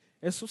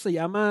 Eso se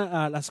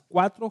llama las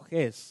 4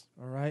 Gs.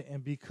 All right.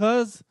 And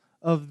because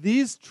of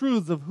these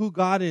truths of who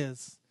God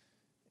is,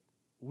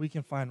 we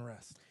can find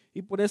rest.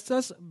 Y por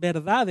estas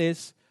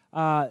verdades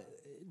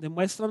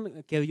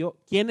demuestran que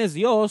quién es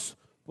Dios,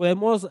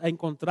 podemos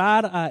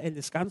encontrar el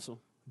descanso.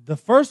 The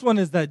first one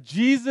is that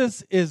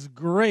Jesus is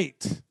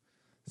great,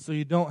 so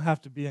you don't have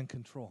to be in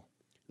control.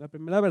 La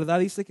primera verdad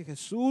dice que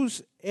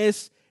Jesús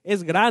es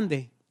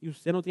grande y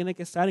usted no tiene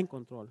que estar en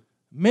control.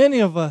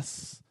 Many of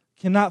us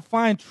cannot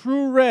find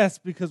true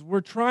rest because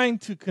we're trying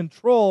to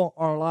control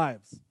our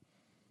lives.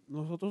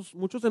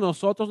 Muchos de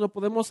nosotros no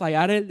podemos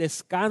hallar el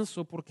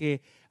descanso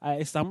porque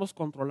estamos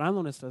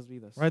controlando nuestras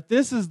vidas. Right?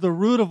 This is the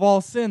root of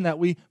all sin, that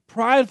we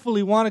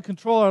pridefully want to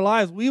control our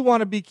lives. We want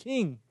to be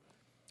king.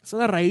 Esa es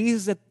la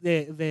raíz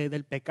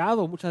del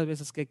pecado muchas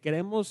veces, que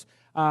queremos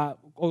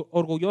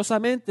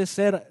orgullosamente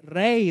ser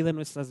rey de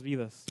nuestras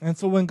vidas. And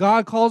so when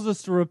God calls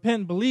us to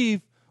repent and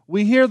believe,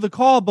 we hear the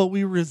call, but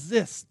we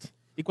resist.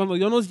 Y cuando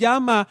Dios nos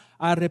llama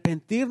a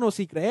arrepentirnos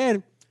y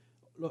creer,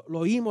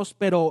 lo oímos,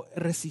 pero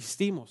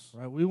resistimos.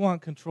 Right? We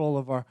want control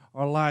of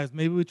our lives.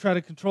 Maybe we try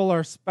to control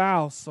our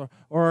spouse or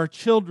our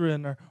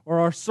children or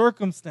our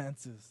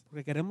circumstances.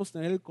 Porque queremos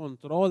tener el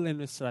control de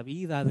nuestra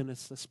vida, de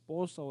nuestra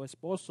esposa o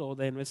esposo,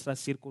 de nuestras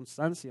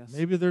circunstancias.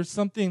 Maybe there's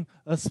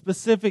a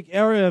specific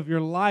area of your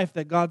life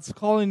that God's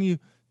calling you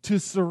to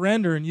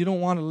surrender and you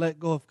don't want to let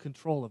go of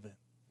control of it.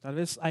 Tal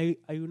vez hay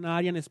una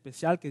área en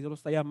especial que Dios lo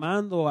está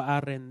llamando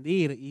a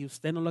rendir y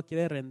usted no lo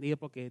quiere rendir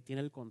porque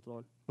tiene el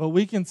control. But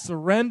we can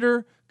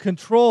surrender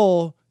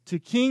control to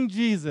King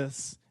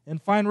Jesus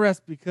and find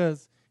rest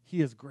because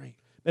he is great.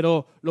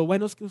 Pero lo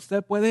bueno es que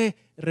usted puede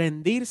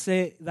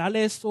rendirse,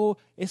 darle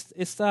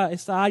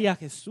esta área a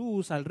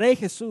Jesús, al Rey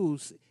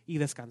Jesús, y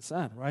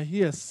descansar. Right?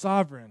 He is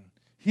sovereign.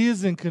 He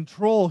is in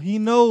control. He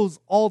knows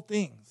all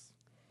things.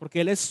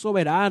 Porque Él es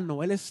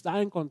soberano, Él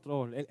está en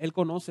control, Él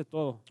conoce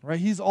todo. Right?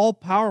 He's all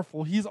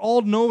powerful. He's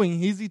all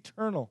knowing. He's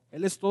eternal.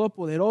 Él es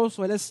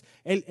todopoderoso,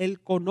 Él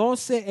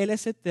conoce, Él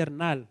es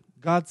eternal.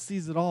 God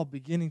sees it all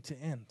beginning to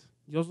end.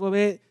 Dios lo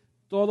ve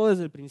todo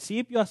desde el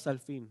principio hasta el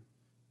fin.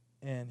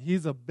 And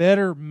he's a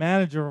better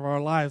manager of our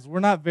lives.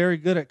 We're not very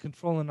good at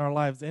controlling our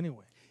lives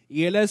anyway.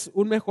 Y Él es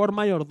un mejor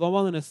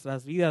mayordomo de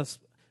nuestras vidas,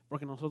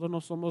 porque nosotros no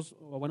somos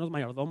buenos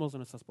mayordomos de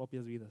nuestras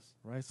propias vidas.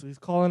 Right? So he's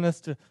calling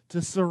us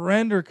to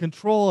surrender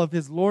control of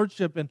his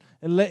lordship and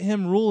let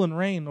him rule and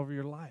reign over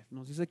your life.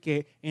 Nos dice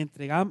que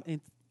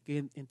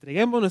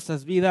entreguemos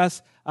nuestras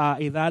vidas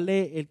y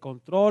darle el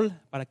control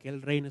para que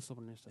Él reine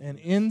sobre nuestras And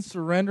vidas. in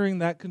surrendering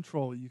that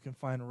control, you can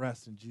find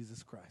rest in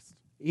Jesus Christ.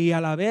 Y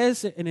a la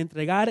vez, en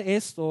entregar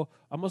esto,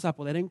 vamos a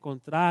poder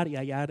encontrar y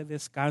hallar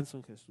descanso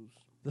en Jesús.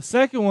 The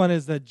second one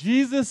is that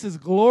Jesus is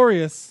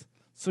glorious,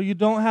 so you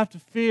don't have to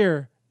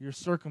fear your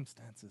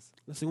circumstances.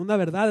 La segunda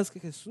verdad es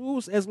que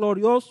Jesús es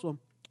glorioso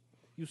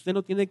y usted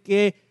no tiene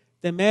que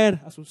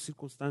temer a sus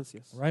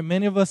circunstancias. Right?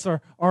 Many of us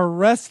are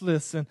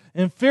restless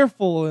and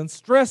fearful and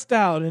stressed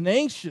out and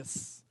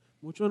anxious.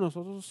 Muchos de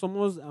nosotros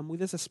somos muy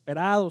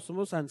desesperados,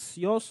 somos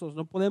ansiosos,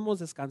 no podemos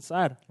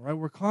descansar. Right?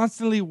 We're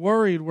constantly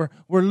worried.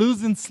 We're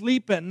losing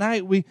sleep at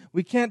night.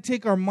 We can't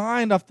take our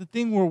mind off the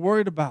thing we're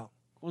worried about.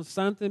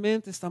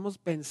 Constantemente estamos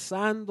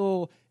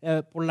pensando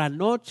por la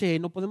noche y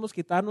no podemos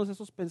quitarnos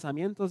esos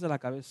pensamientos de la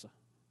cabeza.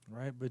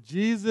 Right? But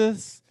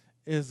Jesus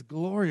is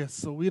glorious,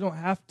 so we don't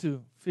have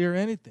to fear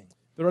anything.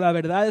 Pero la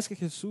verdad es que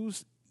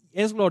Jesús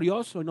es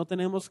glorioso y no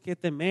tenemos que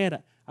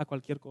temer a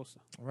cualquier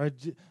cosa. Right?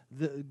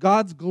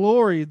 God's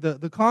glory,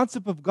 the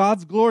concept of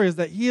God's glory is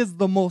that he is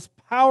the most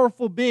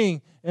powerful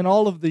being in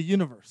all of the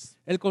universe.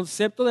 El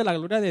concepto de la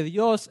gloria de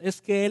Dios es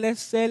que Él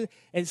es el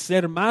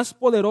ser más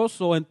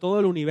poderoso en todo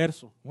el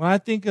universo. When I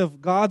think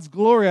of God's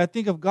glory, I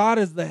think of God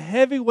as the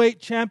heavyweight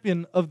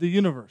champion of the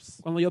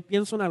universe. Cuando yo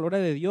pienso en la gloria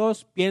de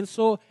Dios,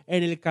 pienso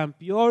en el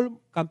campeón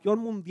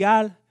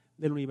mundial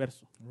del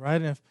universo.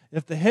 Right? And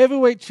if the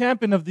heavyweight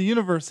champion of the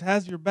universe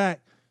has your back,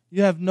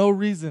 you have no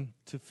reason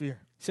to fear.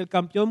 Si el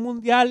campeón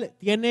mundial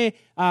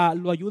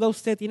lo ayuda a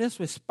usted, tiene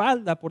su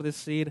espalda, por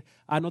decir,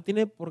 no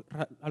tiene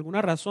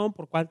alguna razón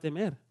por cuál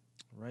temer.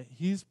 Right?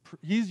 He's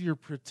your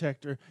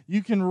protector.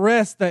 You can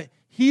rest that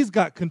he's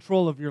got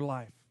control of your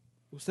life.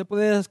 Usted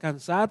puede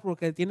descansar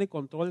porque Él tiene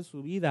control de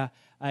su vida.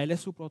 Él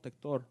es su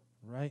protector.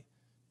 Right?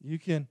 You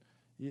can,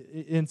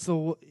 and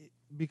so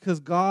because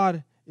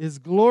God is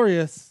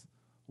glorious,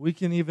 we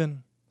can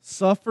even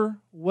suffer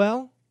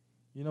well.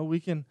 You know, we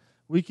can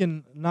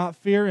not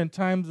fear in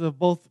times of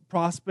both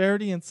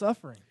prosperity and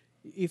suffering.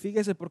 Y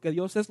fíjese, porque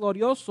Dios es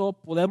glorioso,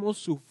 podemos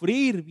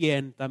sufrir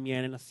bien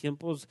también en los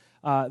tiempos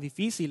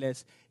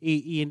difíciles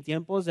y en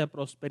tiempos de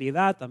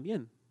prosperidad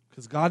también.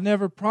 Because God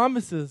never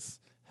promises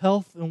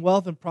health and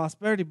wealth and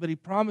prosperity, but he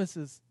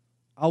promises,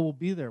 I will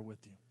be there with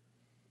you.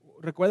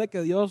 Recuerde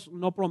que Dios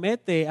no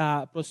promete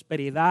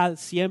prosperidad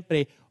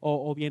siempre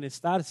o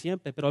bienestar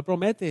siempre, pero Él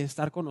promete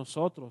estar con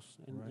nosotros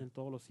en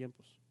todos los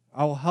tiempos.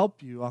 I will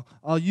help you.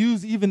 I'll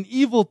use even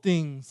evil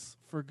things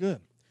for good.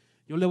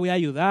 Yo le voy a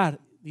ayudar,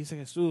 dice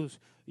Jesús.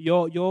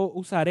 Yo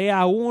usaré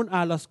aún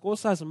a las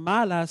cosas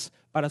malas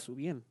para su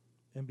bien.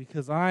 And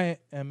because I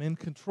am in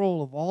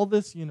control of all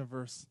this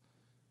universe,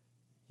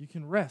 you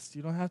can rest.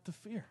 You don't have to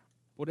fear.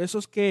 Por eso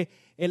es que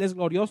Él es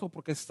glorioso,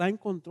 porque está en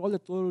control de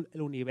todo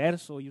el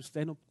universo y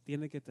usted no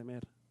tiene que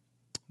temer.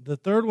 The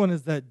third one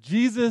is that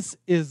Jesus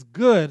is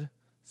good,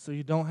 so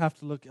you don't have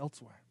to look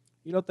elsewhere.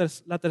 Y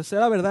la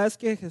tercera verdad es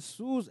que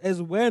Jesús es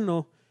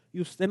bueno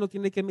y usted no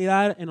tiene que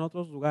mirar en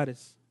otros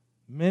lugares.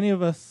 Many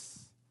of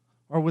us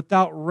are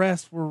without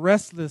rest. We're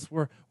restless.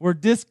 We're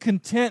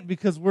discontent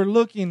because we're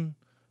looking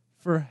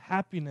for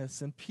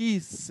happiness and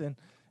peace and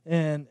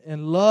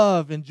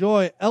love and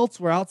joy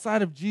elsewhere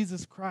outside of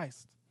Jesus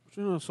Christ.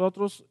 Muchos de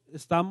nosotros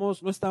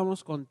no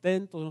estamos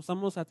contentos, no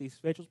estamos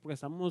satisfechos porque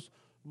estamos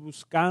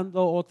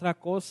buscando otra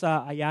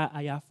cosa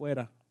allá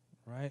afuera.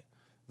 Right?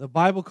 The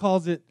Bible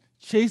calls it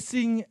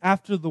chasing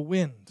after the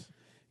wind.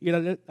 Y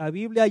la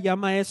Biblia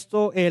llama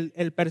esto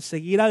el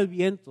perseguir al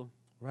viento.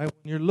 Right?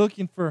 When you're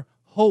looking for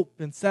hope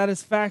and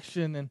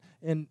satisfaction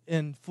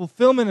and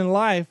fulfillment in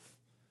life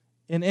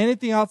in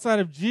anything outside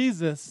of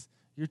Jesus,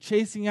 you're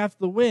chasing after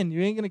the wind.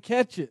 You ain't going to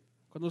catch it.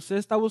 Cuando usted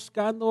está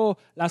buscando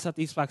la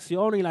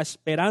satisfacción y la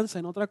esperanza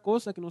en otra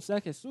cosa que no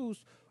sea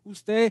Jesús,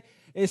 usted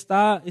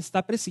está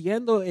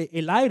persiguiendo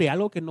el aire,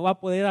 algo que no va a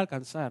poder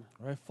alcanzar.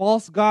 Right?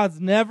 False gods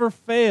never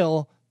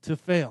fail to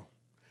fail.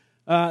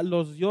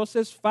 Los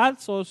dioses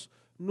falsos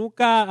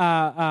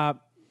nunca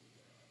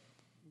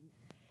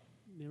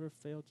never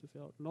fail to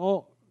fail.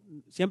 No,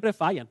 siempre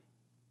fallan.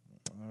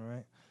 All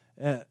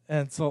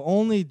And so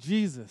only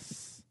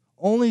Jesus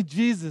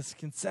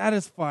can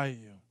satisfy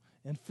you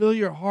and fill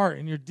your heart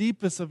in your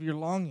deepest of your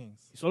longings.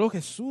 Y solo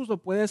Jesús lo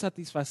puede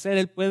satisfacer.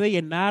 Él puede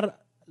llenar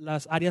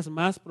las áreas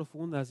más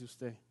profundas de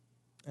usted.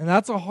 And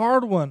that's a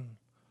hard one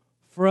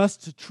for us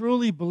to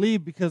truly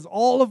believe, because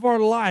all of our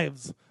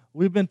lives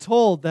we've been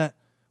told that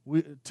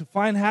to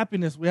find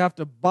happiness we have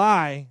to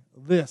buy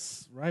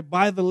this, right?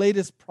 Buy the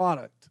latest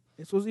product.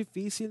 Eso es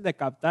difícil de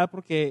captar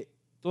porque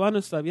toda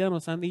nuestra vida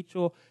nos han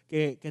dicho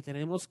que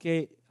tenemos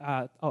que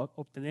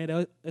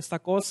obtener esta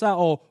cosa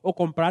o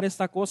comprar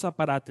esta cosa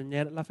para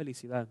tener la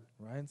felicidad.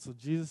 Right? So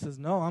Jesus says,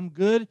 no, I'm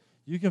good.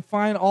 You can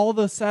find all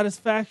the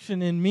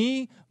satisfaction in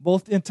me,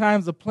 both in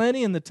times of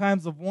plenty and the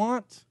times of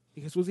want.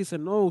 Y Jesús dice,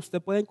 no,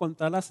 usted puede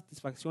encontrar la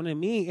satisfacción en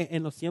mí,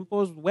 en los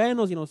tiempos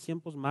buenos y en los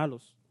tiempos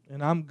malos.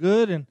 And I'm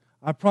good, and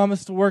I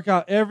promise to work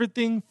out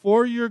everything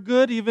for your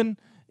good, even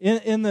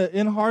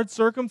in hard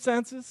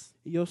circumstances.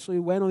 Y yo soy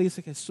bueno,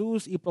 dice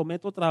Jesús, y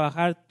prometo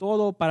trabajar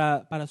todo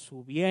para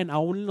su bien,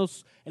 aún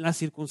en las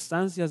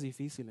circunstancias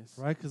difíciles.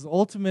 Right? Because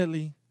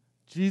ultimately,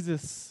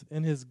 Jesus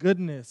in his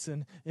goodness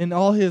and in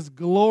all his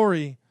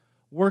glory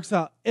works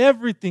out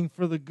everything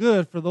for the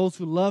good for those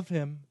who love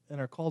him and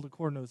are called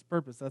according to his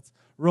purpose. That's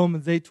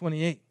Romans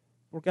 8:28.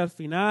 Porque al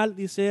final,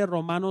 dice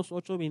Romanos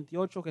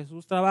 8:28,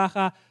 Jesús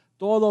trabaja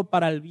todo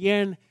para el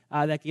bien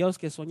de aquellos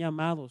que son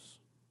llamados.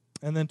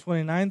 And then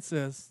 29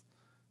 says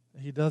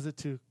he does it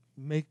to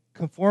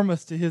conform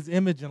us to his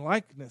image and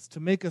likeness, to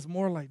make us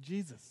more like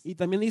Jesus. Y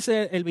también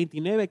dice el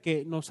 29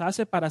 que nos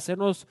hace para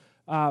hacernos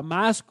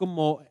más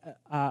como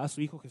a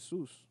su Hijo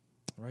Jesús.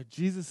 Right?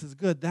 Jesus is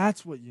good.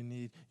 That's what you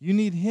need. You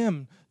need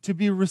him to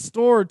be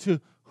restored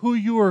to who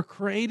you were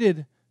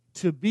created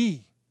to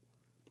be.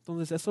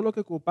 Entonces, eso es lo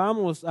que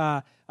ocupamos.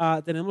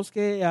 Tenemos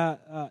que,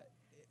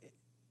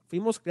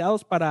 fuimos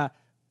creados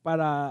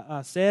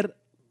para ser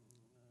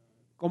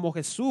como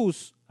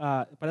Jesús.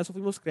 Para eso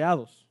fuimos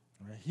creados.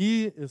 Right?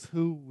 He is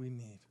who we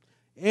need.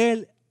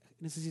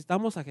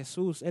 Necesitamos a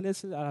Jesús. Él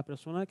es la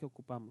persona que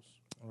ocupamos.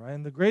 All right?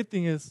 And the great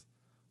thing is,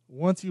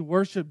 once you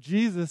worship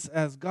Jesus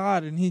as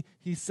God and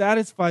he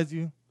satisfies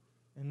you,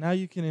 and now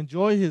you can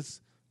enjoy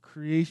his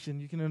creation.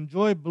 You can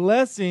enjoy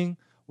blessing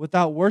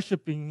without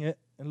worshiping it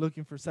and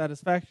looking for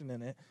satisfaction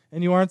in it.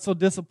 And you aren't so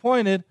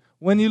disappointed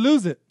when you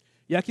lose it.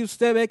 Ya que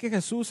usted ve que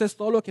Jesús es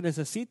todo lo que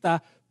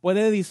necesita,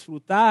 puede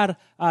disfrutar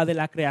de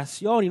la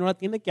creación y no la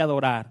tiene que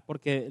adorar,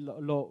 porque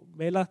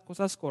ve las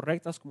cosas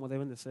correctas como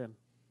deben de ser.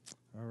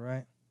 All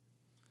right?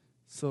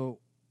 So,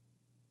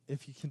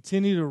 if you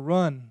continue to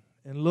run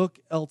and look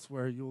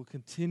elsewhere, you will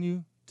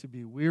continue to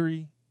be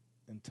weary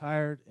and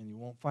tired, and you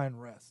won't find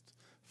rest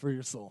for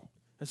your soul.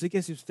 Así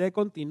que si usted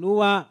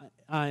continúa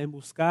en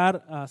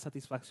buscar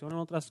satisfacción en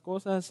otras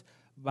cosas,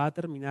 va a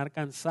terminar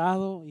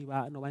cansado y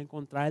no va a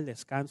encontrar el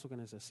descanso que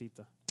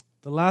necesita.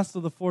 The last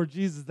of the four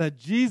Jesus, that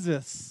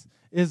Jesus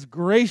is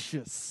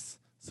gracious,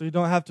 so you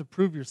don't have to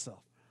prove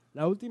yourself.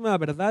 La última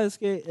verdad es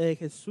que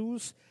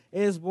Jesús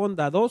es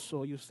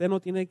bondadoso y usted no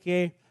tiene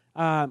que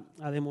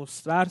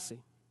demostrarse.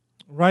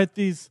 Right?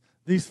 These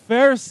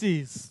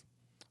Pharisees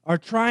are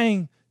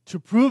trying to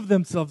prove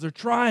themselves. They're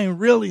trying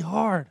really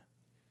hard.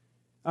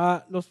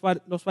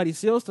 Los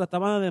fariseos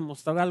trataban de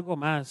demostrar algo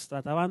más,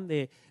 trataban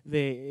de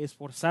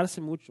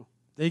esforzarse mucho.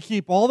 They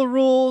keep all the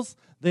rules.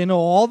 They know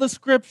all the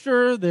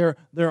scripture.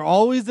 They're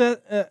always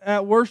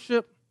at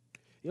worship.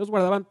 Ellos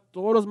guardaban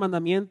todos los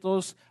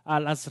mandamientos,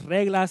 las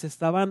reglas,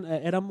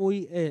 eran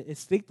muy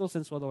estrictos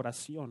en su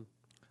adoración.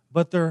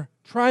 But they're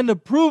trying to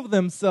prove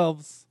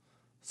themselves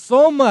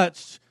so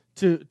much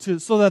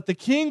so that the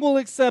king will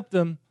accept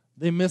them,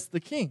 they miss the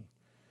king.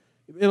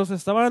 Los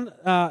estaban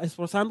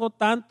esforzando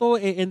tanto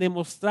en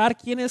demostrar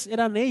quiénes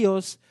eran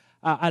ellos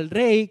al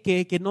rey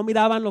que no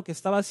miraban lo que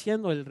estaba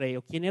haciendo el rey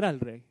o quién era el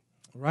rey.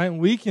 Right? And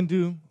we can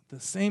do the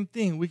same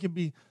thing. We can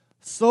be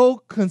so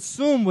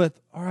consumed with,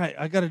 all right,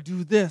 I got to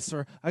do this,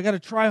 or I got to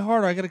try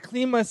harder, I got to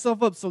clean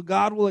myself up so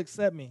God will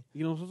accept me.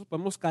 Y nosotros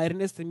podemos caer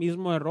en este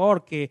mismo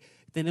error que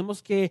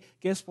tenemos que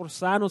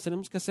esforzarnos,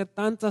 tenemos que hacer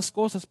tantas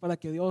cosas para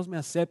que Dios me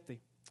acepte.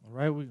 All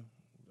right?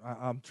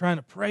 I'm trying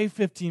to pray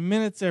 15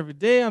 minutes every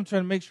day. I'm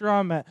trying to make sure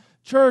I'm at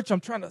church.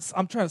 I'm trying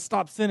to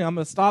stop sinning. I'm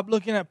going to stop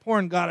looking at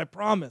porn, God, I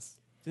promise.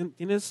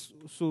 Tienes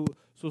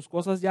sus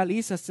cosas ya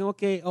listas. Tengo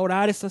que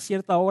orar esta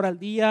cierta hora al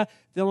día.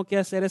 Tengo que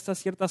hacer estas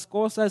ciertas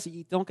cosas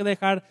y tengo que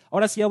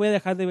ahora sí voy a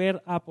dejar de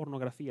ver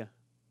pornografía.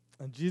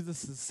 And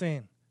Jesus is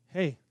saying,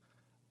 hey,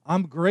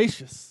 I'm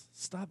gracious.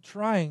 Stop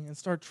trying and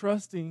start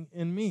trusting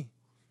in me.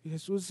 Y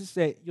Jesús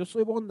dice, yo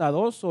soy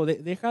bondadoso.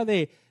 Deja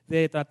de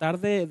tratar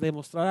de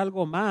demostrar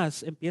algo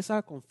más. Empieza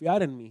a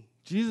confiar en mí.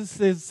 Jesus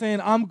is saying,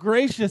 I'm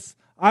gracious.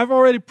 I've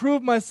already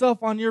proved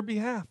myself on your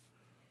behalf.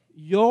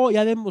 Yo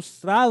ya he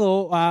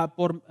demostrado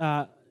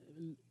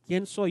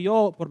quién soy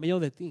yo por medio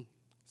de ti.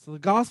 So the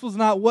gospel is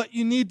not what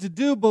you need to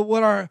do, but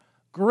what our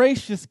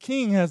gracious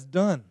King has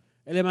done.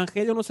 El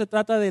evangelio no se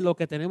trata de lo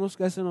que tenemos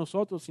que hacer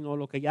nosotros, sino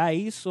lo que ya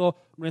hizo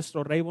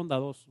nuestro Rey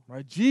bondadoso.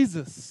 Right?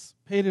 Jesus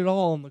paid it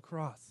all on the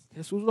cross.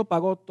 Jesús lo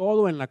pagó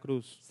todo en la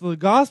cruz. So the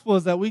gospel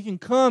is that we can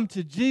come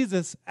to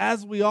Jesus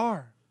as we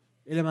are.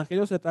 El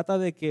evangelio se trata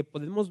de que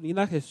podemos venir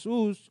a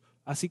Jesús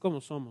así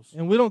como somos.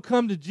 And we don't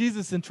come to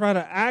Jesus and try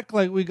to act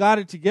like we got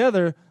it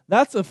together.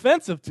 That's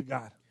offensive to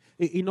God.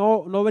 Y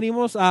no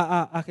venimos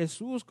a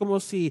Jesús como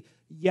si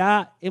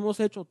ya hemos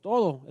hecho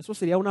todo. Eso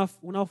sería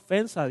una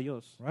ofensa a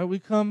Dios. Right? We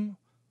come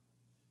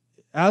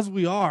as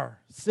we are,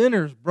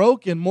 sinners,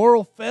 broken,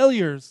 moral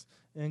failures.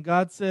 And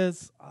God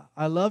says,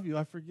 I love you,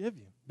 I forgive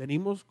you.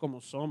 Venimos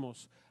como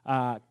somos,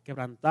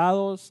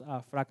 quebrantados,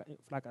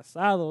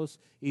 fracasados,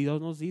 y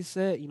Dios nos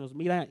dice y nos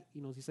mira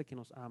y nos dice que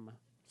nos ama.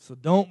 So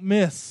don't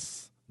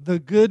miss the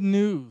good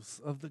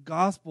news of the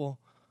gospel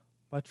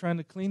by trying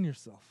to clean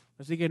yourself.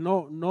 Así que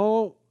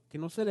que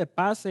no se le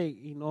pase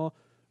y no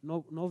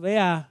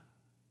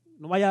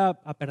vaya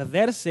a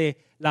perderse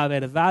la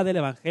verdad del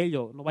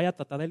evangelio, no vaya a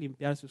tratar de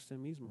limpiarse usted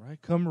mismo. Right?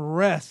 Come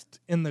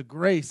rest in the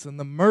grace and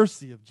the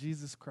mercy of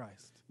Jesus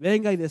Christ.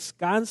 Venga y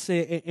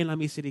descanse en la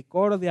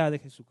misericordia de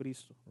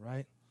Jesucristo.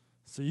 Right?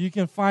 So you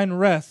can find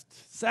rest,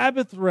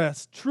 Sabbath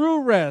rest,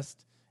 true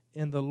rest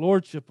in the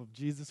lordship of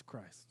Jesus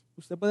Christ.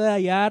 Usted puede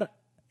hallar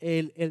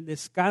el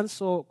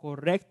descanso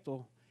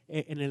correcto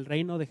en el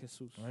reino de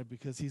Jesús. Right?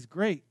 Because he's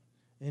great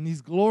and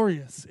he's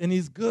glorious and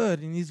he's good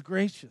and he's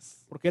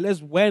gracious. Porque Él es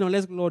bueno, Él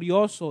es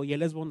glorioso y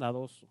Él es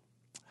bondadoso.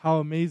 How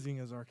amazing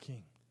is our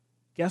King.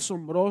 Qué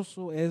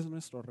asombroso es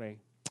nuestro Rey.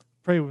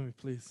 Pray with me,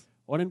 please.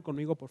 Oren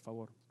conmigo, por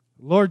favor.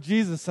 Lord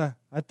Jesus,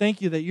 I thank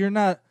you that you're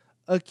not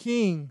a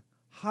king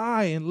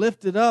high and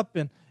lifted up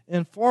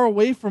and far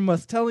away from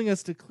us, telling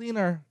us to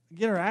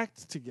get our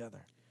acts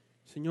together.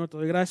 Señor, te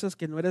doy gracias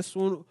que no eres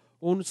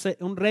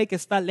un rey que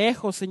está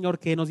lejos, Señor,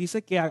 que nos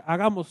dice que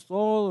hagamos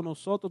todo,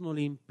 nosotros nos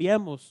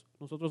limpiemos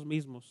nosotros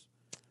mismos.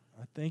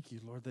 I thank you,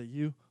 Lord, that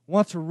you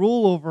want to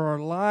rule over our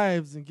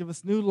lives and give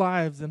us new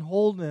lives and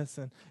wholeness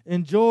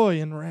and joy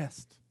and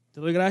rest. Te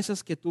doy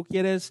gracias que tú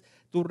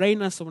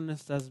reinas sobre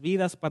nuestras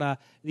vidas para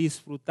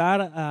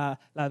disfrutar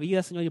la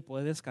vida, Señor, y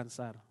poder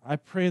descansar. I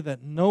pray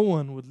that no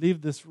one would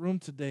leave this room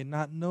today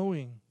not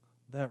knowing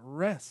that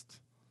rest.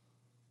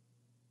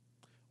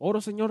 Oro,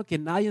 Señor, que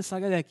nadie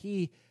salga de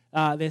aquí,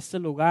 de este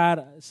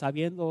lugar,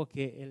 sabiendo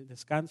que el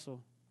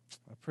descanso,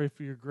 I pray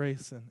for your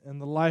grace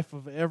and the life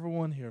of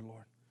everyone here,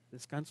 Lord.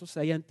 descanso se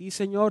halla en ti,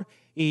 Señor,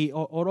 y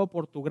oro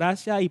por tu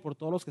gracia y por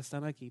todos los que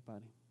están aquí,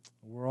 Padre.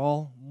 We're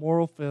all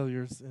moral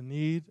failures in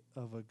need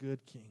of a good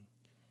king.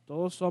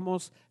 Todos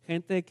somos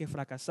gente que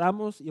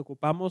fracasamos y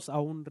ocupamos a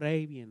un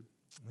rey bien.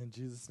 In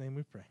Jesus' name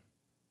we pray.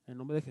 En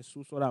nombre de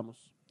Jesús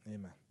oramos.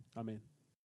 Amen. Amén.